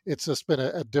it's just been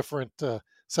a different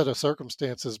set of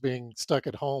circumstances being stuck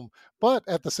at home. But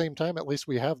at the same time, at least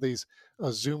we have these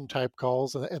Zoom type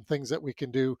calls and things that we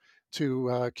can do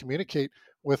to communicate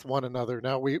with one another.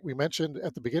 Now, we mentioned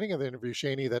at the beginning of the interview,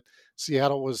 Shani, that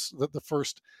Seattle was the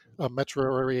first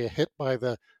metro area hit by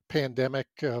the pandemic,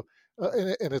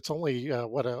 and it's only a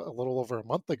little over a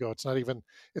month ago. It's not even.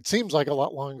 It seems like a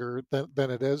lot longer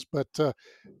than it is. But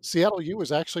Seattle U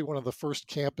was actually one of the first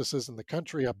campuses in the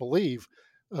country, I believe,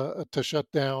 to shut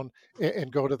down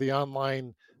and go to the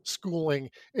online schooling.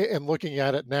 And looking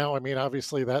at it now, I mean,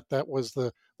 obviously that was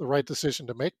the right decision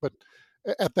to make. But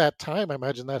at that time, I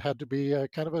imagine that had to be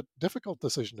kind of a difficult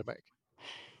decision to make.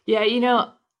 Yeah,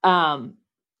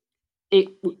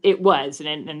 it was,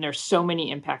 and there's so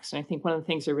many impacts. And I think one of the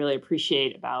things I really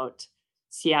appreciate about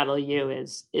Seattle U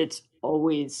is it's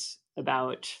always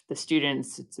about the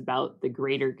students. It's about the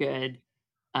greater good.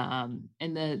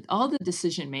 And all the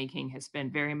decision making has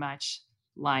been very much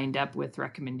lined up with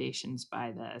recommendations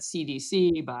by the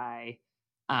CDC, by,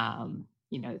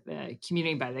 the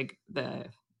community, by the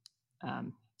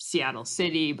Seattle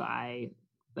City, by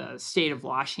the state of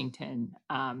Washington,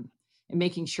 and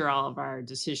making sure all of our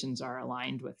decisions are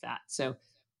aligned with that. So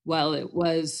while it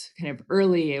was kind of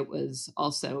early, it was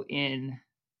also in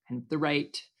kind of the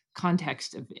right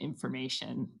context of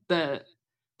information. The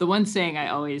one saying I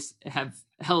always have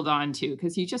held on to,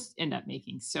 because you just end up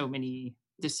making so many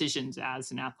decisions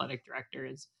as an athletic director,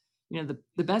 is, the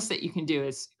best that you can do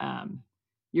is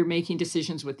you're making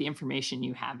decisions with the information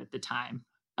you have at the time.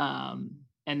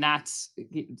 And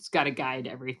it's got to guide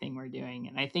everything we're doing.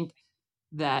 And I think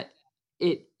that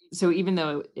so even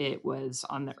though it was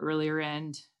on the earlier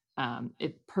end,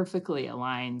 it perfectly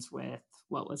aligns with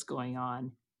what was going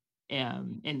on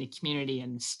in the community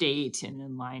and the state, and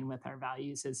in line with our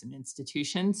values as an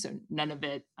institution. So none of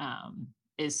it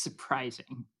is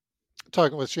surprising.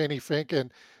 Talking with Shani Fink,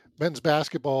 and men's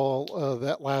basketball,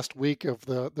 that last week of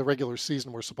the regular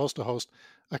season, we're supposed to host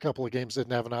a couple of games,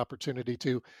 didn't have an opportunity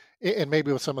to, and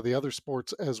maybe with some of the other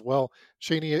sports as well.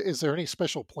 Shani, is there any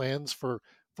special plans for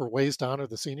ways to honor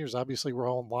the seniors? Obviously, we're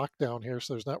all in lockdown here,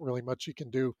 so there's not really much you can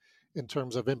do in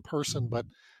terms of in person, but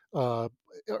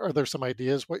are there some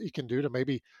ideas what you can do to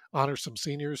maybe honor some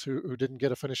seniors who didn't get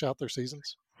to finish out their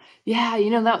seasons? Yeah,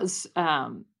 that was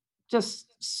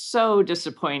just so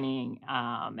disappointing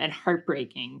and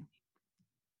heartbreaking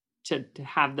to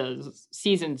have those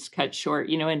seasons cut short,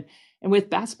 and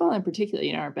with basketball in particular,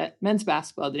 our men's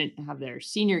basketball didn't have their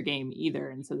senior game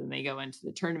either. And so then they go into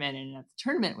the tournament, and at the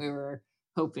tournament, we were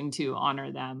hoping to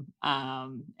honor them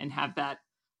and have that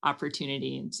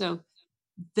opportunity. And so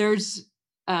there's,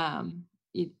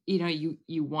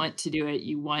 you want to do it,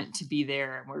 you want to be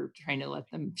there, and we're trying to let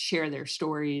them share their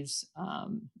stories.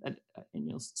 And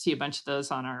you'll see a bunch of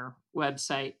those on our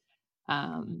website.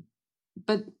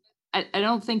 But I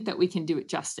don't think that we can do it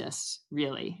justice,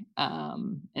 really.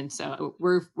 And so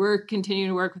we're continuing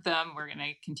to work with them. We're going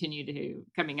to continue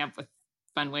coming up with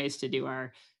fun ways to do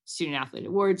our student athlete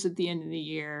awards at the end of the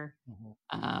year.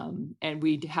 Mm-hmm. And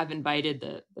we have invited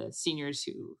the seniors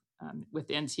who, with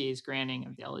the NCAA's granting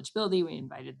of the eligibility, we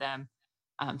invited them.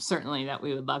 Certainly that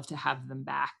we would love to have them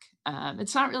back.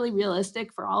 It's not really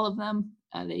realistic for all of them.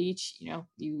 They each,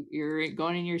 you're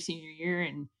going in your senior year,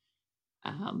 and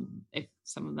if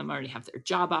some of them already have their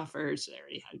job offers, they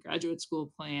already had graduate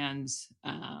school plans.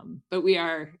 But we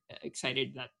are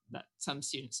excited that some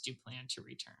students do plan to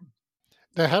return.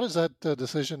 Now, how does that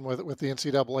decision with the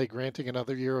NCAA granting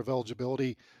another year of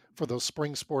eligibility for those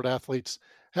spring sport athletes,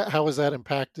 how has that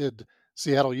impacted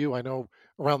Seattle U? I know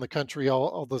around the country,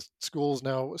 all the schools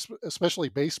now, especially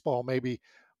baseball, maybe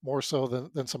more so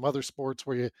than some other sports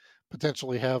where you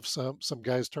potentially have some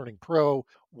guys turning pro.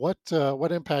 What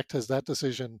impact has that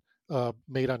decision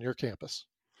made on your campus?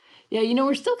 Yeah,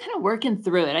 we're still kind of working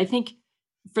through it. I think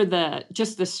for the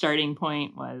starting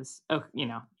point was,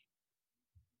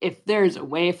 if there's a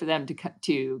way for them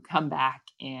to come back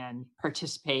and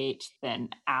participate, then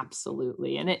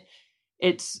absolutely. And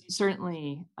it's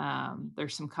certainly,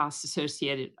 there's some costs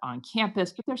associated on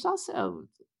campus, but there's also,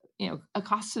 a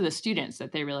cost to the students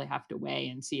that they really have to weigh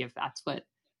and see if that's what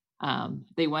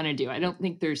they want to do. I don't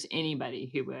think there's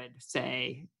anybody who would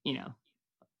say,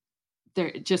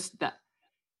 they're just that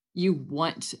you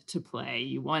want to play,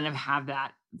 you want to have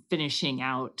that finishing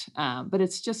out, but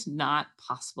it's just not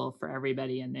possible for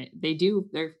everybody. And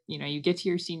you get to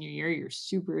your senior year, you're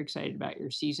super excited about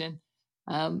your season,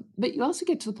 but you also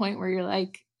get to the point where you're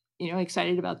like,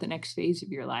 excited about the next phase of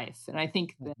your life. And I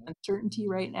think the uncertainty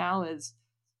right now is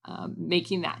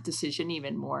making that decision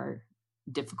even more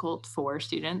difficult for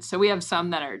students. So we have some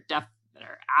that are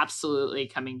absolutely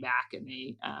coming back, and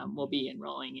they will be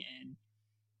enrolling in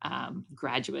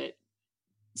graduate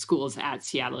schools at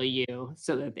Seattle U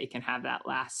so that they can have that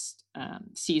last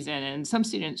season, and some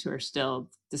students who are still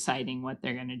deciding what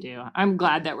they're going to do. I'm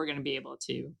glad that we're going to be able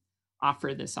to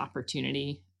offer this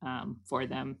opportunity for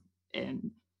them.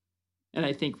 And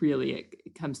I think really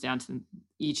it comes down to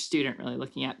each student really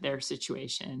looking at their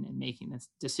situation and making this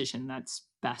decision that's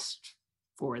best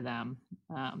for them.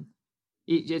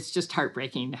 It's just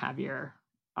heartbreaking to have your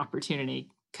opportunity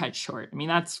cut short. I mean,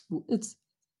 that's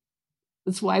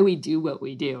why we do what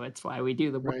we do. It's why we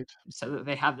do the work, Right. so that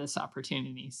they have this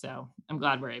opportunity. So I'm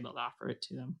glad we're able to offer it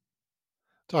to them.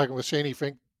 Talking with Shani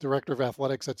Fink, Director of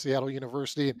Athletics at Seattle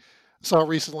University. Saw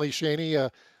recently, Shani,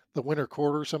 the winter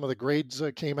quarter, some of the grades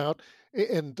came out.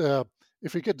 And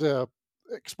if you could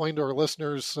explain to our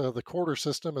listeners the quarter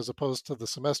system as opposed to the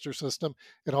semester system,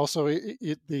 and also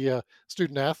the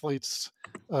student athletes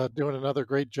doing another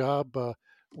great job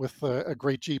with a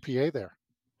great GPA there.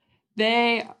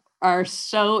 They are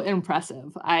so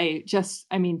impressive.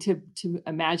 To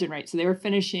imagine, right? So they were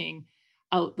finishing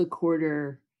out the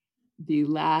quarter the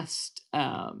last,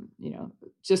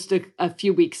 just a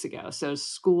few weeks ago. So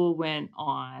school went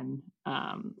on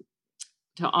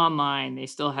to online. They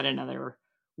still had another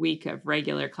week of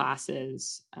regular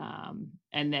classes.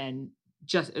 And then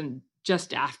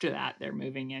just after that, they're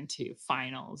moving into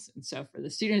finals. And so for the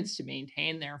students to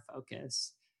maintain their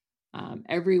focus,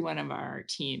 every one of our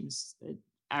teams, the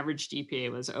average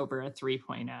GPA was over a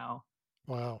 3.0.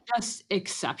 Wow. Just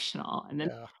exceptional. And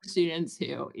then students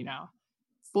who,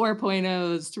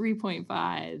 4.0s,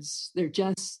 3.5s, they're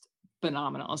just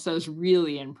phenomenal. So I was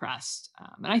really impressed.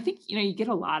 And I think, you get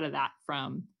a lot of that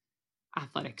from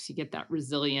athletics. You get that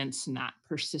resilience and that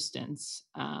persistence,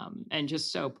 and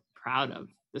just so proud of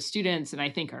the students. And I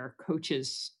think our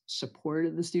coaches' support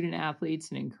of the student athletes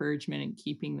and encouragement and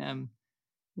keeping them,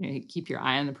 keep your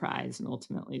eye on the prize. And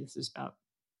ultimately, this is about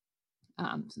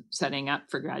setting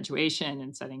up for graduation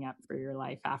and setting up for your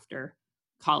life after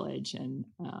college. And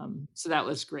so that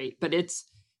was great. But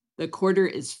the quarter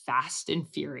is fast and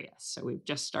furious. So we've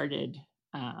just started.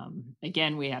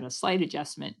 Again, we had a slight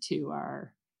adjustment to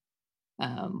our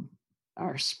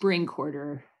spring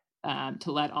quarter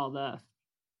to let all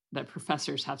the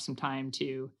professors have some time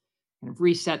to kind of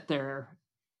reset their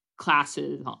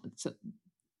classes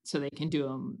so they can do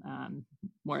them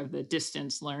more of the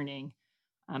distance learning.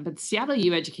 But Seattle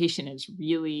U education is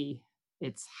really,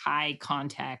 it's high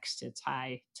context, it's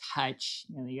high touch.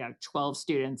 You have 12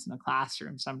 students in a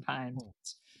classroom sometimes.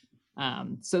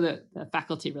 So the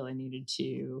faculty really needed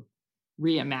to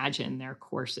reimagine their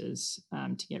courses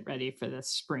to get ready for the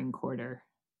spring quarter.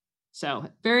 So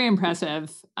very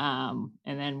impressive. And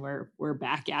then we're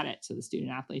back at it. So the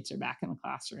student athletes are back in the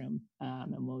classroom,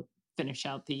 and we'll finish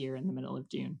out the year in the middle of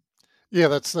June. Yeah,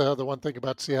 that's the one thing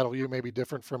about Seattle U may be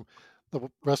different from the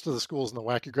rest of the schools in the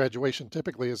WAC. Your graduation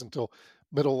typically is until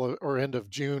middle or end of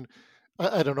June.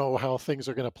 I don't know how things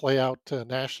are going to play out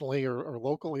nationally or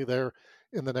locally there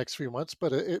in the next few months,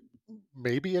 but it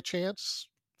may be a chance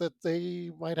that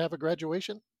they might have a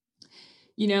graduation.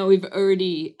 We've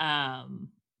already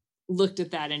looked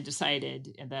at that and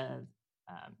decided. The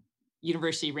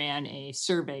university ran a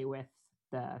survey with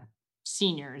the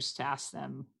seniors to ask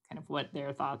them kind of what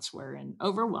their thoughts were, and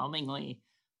overwhelmingly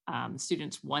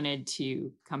students wanted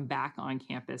to come back on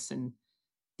campus, and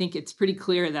I think it's pretty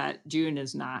clear that June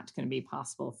is not going to be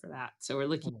possible for that. So we're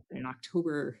looking at an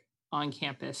October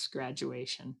on-campus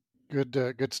graduation.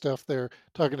 Good stuff there.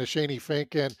 Talking to Shani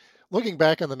Fink, and looking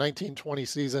back on the 1920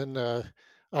 season,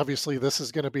 obviously this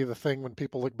is going to be the thing when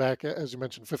people look back, as you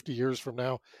mentioned, 50 years from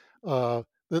now.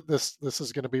 This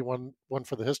is going to be one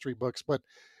for the history books. But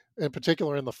in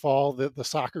particular, in the fall, the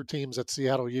soccer teams at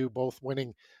Seattle U both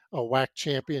winning WAC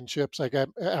championships. I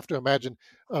have to imagine,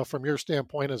 from your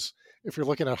standpoint, as if you're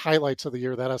looking at highlights of the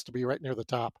year, that has to be right near the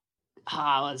top. It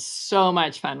was so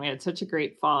much fun. We had such a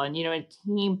great fall, and it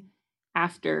came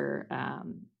after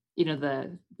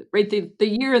the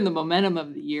year and the momentum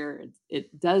of the year.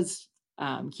 It does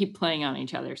keep playing on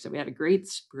each other. So we had a great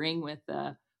spring with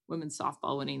women's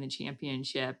softball winning the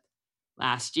championship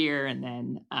last year, and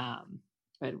then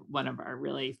but one of our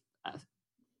really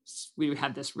we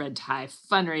had this red tie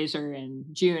fundraiser in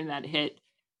June that hit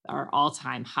our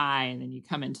all-time high, and then you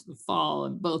come into the fall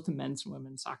and both the men's and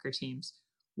women's soccer teams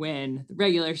win the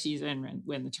regular season,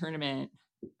 win the tournament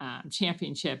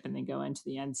championship, and then go into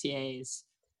the NCAAs.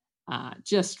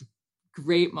 Just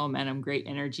great momentum, great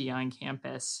energy on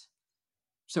campus.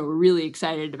 So we're really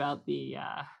excited about the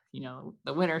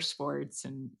winter sports,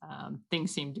 and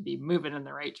things seem to be moving in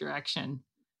the right direction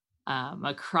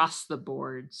across the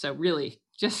board. So really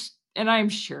and I'm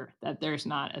sure that there's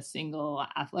not a single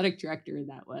athletic director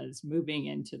that was moving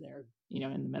into their,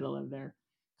 in the middle of their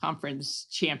conference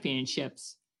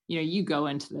championships. You go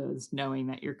into those knowing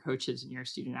that your coaches and your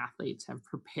student athletes have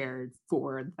prepared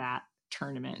for that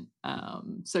tournament.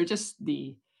 So just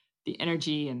the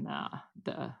energy and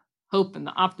the hope and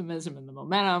the optimism and the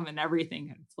momentum and everything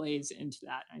kind of plays into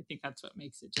that. And I think that's what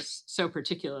makes it just so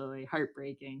particularly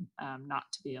heartbreaking, not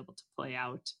to be able to play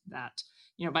out that,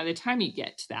 by the time you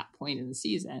get to that point in the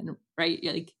season, right?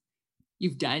 Like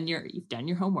you've done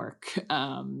your homework,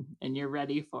 and you're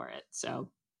ready for it.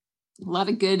 So a lot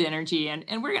of good energy, and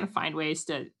we're going to find ways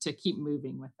to keep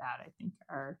moving with that. I think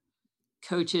our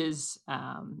coaches,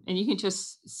 and you can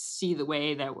just see the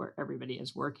way that everybody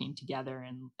is working together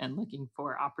and looking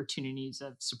for opportunities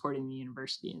of supporting the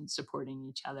university and supporting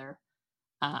each other,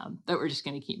 that we're just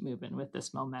going to keep moving with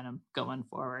this momentum going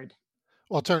forward.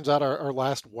 Well, it turns out our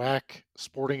last WAC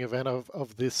sporting event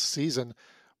of this season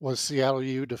was Seattle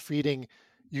U defeating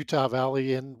Utah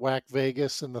Valley in WAC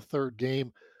Vegas in the third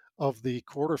game of the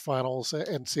quarterfinals,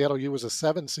 and Seattle U was a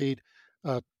 7 seed,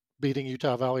 beating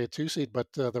Utah Valley a 2 seed. But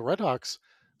the Redhawks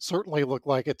certainly look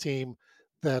like a team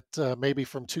that maybe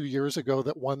from 2 years ago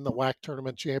that won the WAC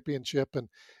tournament championship,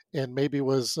 and maybe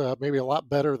was maybe a lot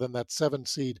better than that 7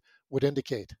 seed would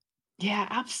indicate. Yeah,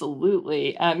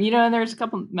 absolutely. And there's a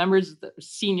couple members,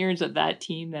 seniors of that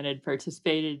team that had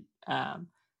participated a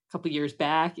couple years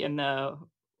back in the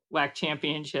WAC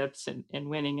championships and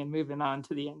winning and moving on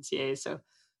to the NCAA. So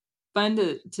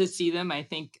fun to see them. I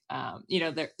think,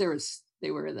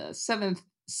 they were the 7th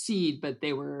seed, but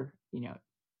they were,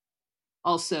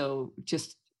 also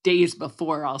just days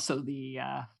before also the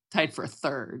tied for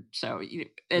 3rd. So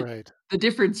right. The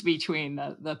difference between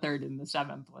the 3rd and the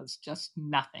 7th was just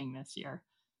nothing this year.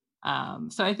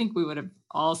 So I think we would have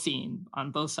all seen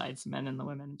on both sides, the men and the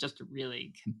women, just a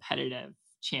really competitive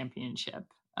championship.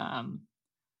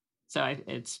 So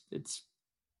it's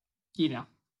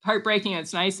heartbreaking.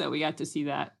 It's nice that we got to see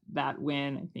that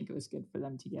win. I think it was good for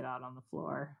them to get out on the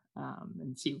floor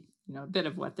and see a bit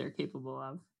of what they're capable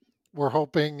of. We're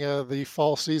hoping the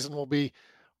fall season will be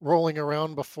rolling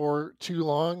around before too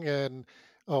long, and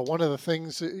one of the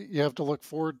things you have to look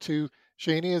forward to,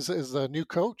 Shani, is the new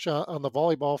coach on the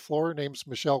volleyball floor. Name's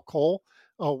Michelle Cole.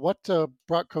 What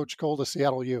brought Coach Cole to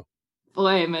Seattle U?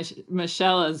 Boy,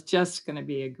 Michelle is just going to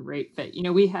be a great fit.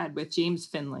 We had with James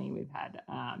Finley, we've had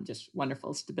just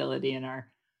wonderful stability in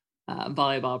our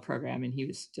volleyball program, and he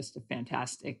was just a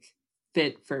fantastic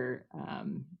fit for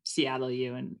Seattle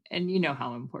U, and you know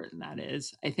how important that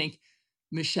is. I think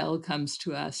Michelle comes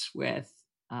to us with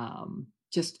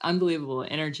just unbelievable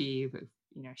energy.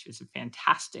 She was a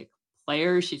fantastic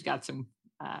player. She's got some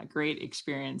great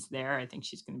experience there. I think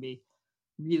she's going to be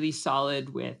really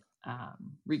solid with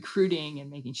recruiting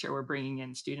and making sure we're bringing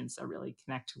in students that really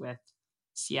connect with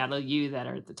Seattle U, that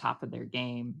are at the top of their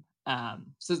game.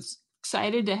 So it's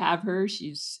excited to have her.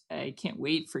 I can't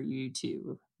wait for you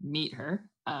to meet her.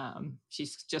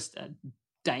 She's just a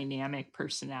dynamic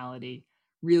personality,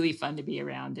 really fun to be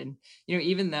around. And,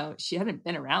 even though she hadn't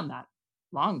been around that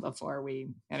long before we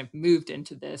kind of moved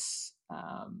into this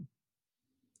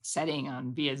setting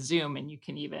on via Zoom, and you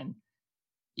can even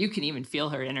feel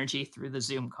her energy through the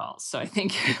Zoom calls. So I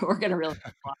think we're going to really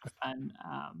have a lot of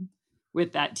fun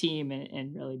with that team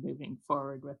and really moving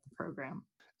forward with the program.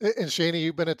 And Shani,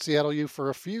 you've been at Seattle U for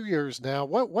a few years now.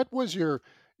 What was your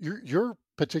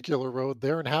particular road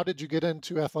there, and how did you get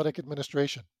into athletic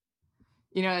administration?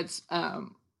 It's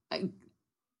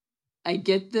I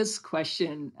get this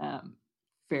question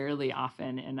fairly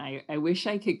often, and I wish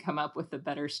I could come up with a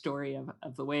better story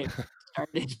of the way it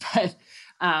started.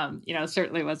 But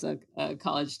certainly was a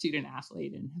college student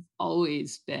athlete, and have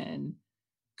always been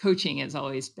coaching has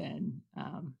always been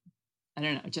I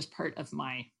don't know, just part of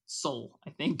my soul.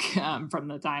 I think from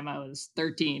the time I was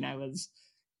 13, I was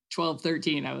 12,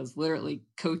 13, I was literally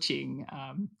coaching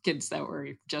kids that were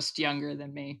just younger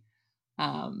than me.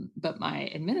 But my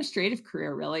administrative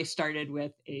career really started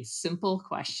with a simple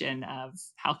question of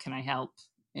how can I help,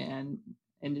 and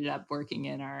ended up working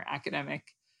in our academic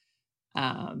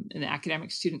in the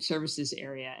academic student services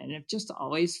area. And it just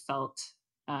always felt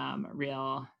a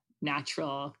real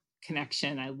natural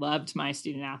connection. I loved my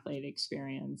student athlete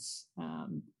experience.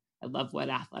 I love what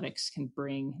athletics can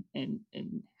bring and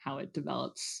how it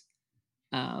develops,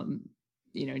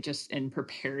 just and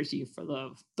prepares you for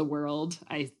the world.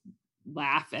 I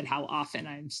laugh at how often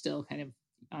I'm still kind of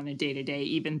on a day-to-day,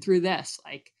 even through this,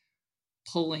 like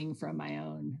pulling from my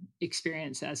own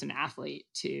experience as an athlete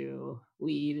to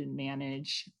lead and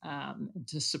manage, and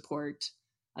to support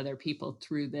other people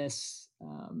through this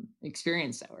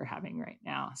experience that we're having right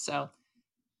now. So,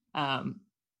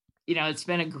 it's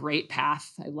been a great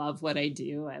path. I love what I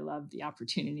do. I love the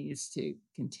opportunities to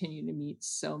continue to meet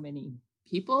so many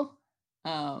people.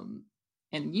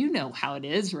 And you know how it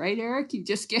is, right, Eric? You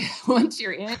just get, once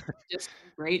you're in, it's just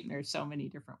great. And there's so many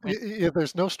different ways. Yeah,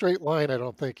 there's no straight line, I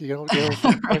don't think. You don't go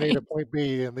from point A to point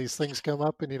B, and these things come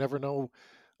up, and you never know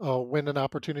when an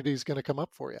opportunity is going to come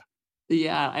up for you.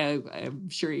 Yeah, I'm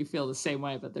sure you feel the same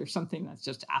way, but there's something that's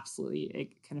just absolutely, it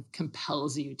kind of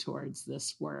compels you towards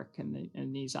this work and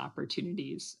these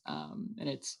opportunities. And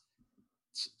it's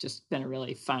just been a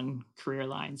really fun career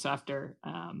line. So after,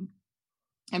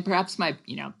 and perhaps my,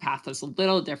 path was a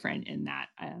little different in that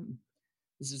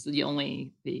this is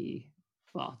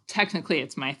technically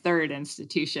it's my third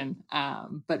institution,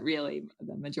 but really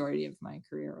the majority of my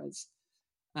career was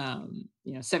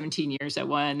 17 years at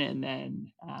one, and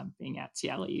then being at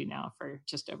Seattle U now for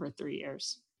just over 3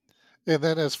 years. And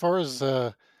then as far as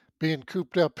being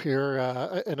cooped up here,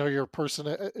 I know you're a person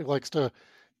that likes to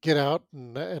get out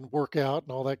and work out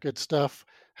and all that good stuff.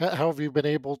 How have you been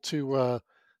able to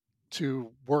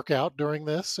work out during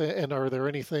this? And are there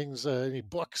any things, any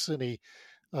books, any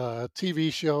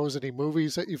TV shows, any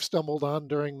movies that you've stumbled on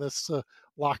during this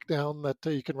lockdown that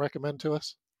you can recommend to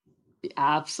us?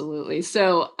 Absolutely.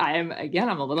 So I'm a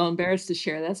little embarrassed to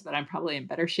share this, but I'm probably in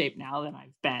better shape now than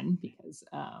I've been, because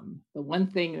the one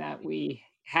thing that we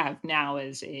have now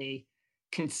is a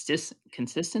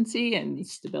consistency and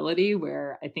stability,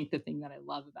 where I think the thing that I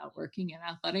love about working in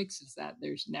athletics is that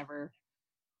there's never,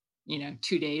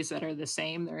 2 days that are the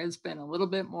same. There has been a little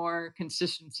bit more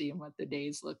consistency in what the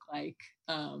days look like.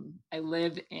 I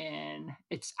live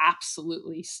it's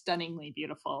absolutely stunningly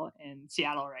beautiful in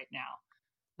Seattle right now.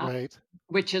 Right.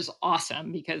 Which is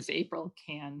awesome, because April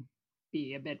can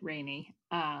be a bit rainy,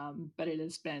 but it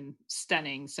has been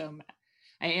stunning. So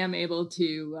I am able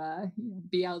to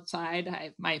be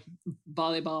outside. My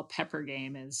volleyball pepper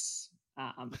game is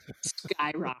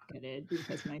skyrocketed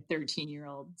because my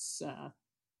 13-year-old's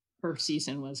her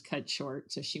season was cut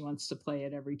short, so she wants to play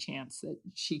at every chance that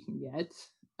she can get.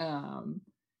 And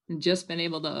just been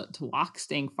able to walk,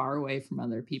 staying far away from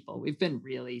other people. We've been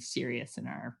really serious in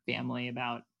our family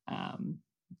about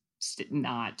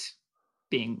not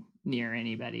being near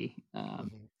anybody.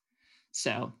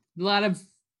 So a lot of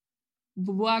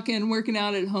walking, working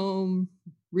out at home,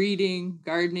 reading,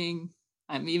 gardening.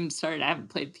 I haven't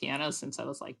played piano since I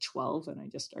was like 12, and I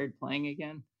just started playing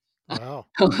again. Wow.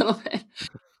 A little bit,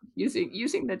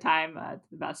 using the time to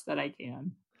the best that I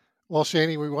can. Well,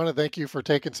 Shani, we want to thank you for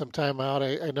taking some time out.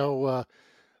 I know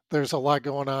there's a lot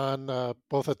going on,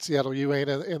 both at Seattle U and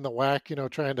in the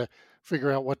WAC, trying to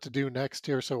figure out what to do next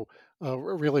here. So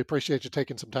really appreciate you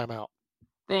taking some time out.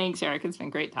 Thanks, Eric. It's been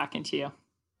great talking to you.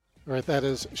 All right. That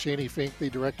is Shani Fink, the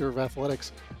Director of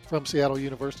Athletics from Seattle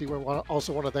University. We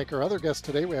also want to thank our other guests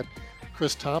today. We had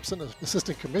Chris Thompson,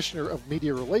 Assistant Commissioner of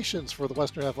Media Relations for the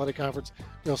Western Athletic Conference.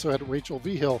 We also had Rachel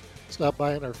Vigil stop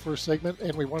by in our first segment.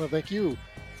 And we want to thank you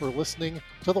for listening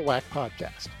to the WAC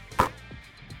Podcast.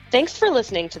 Thanks for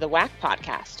listening to the WAC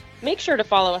Podcast. Make sure to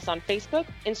follow us on Facebook,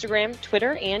 Instagram,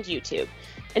 Twitter, and YouTube.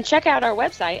 And check out our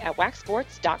website at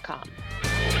wacsports.com.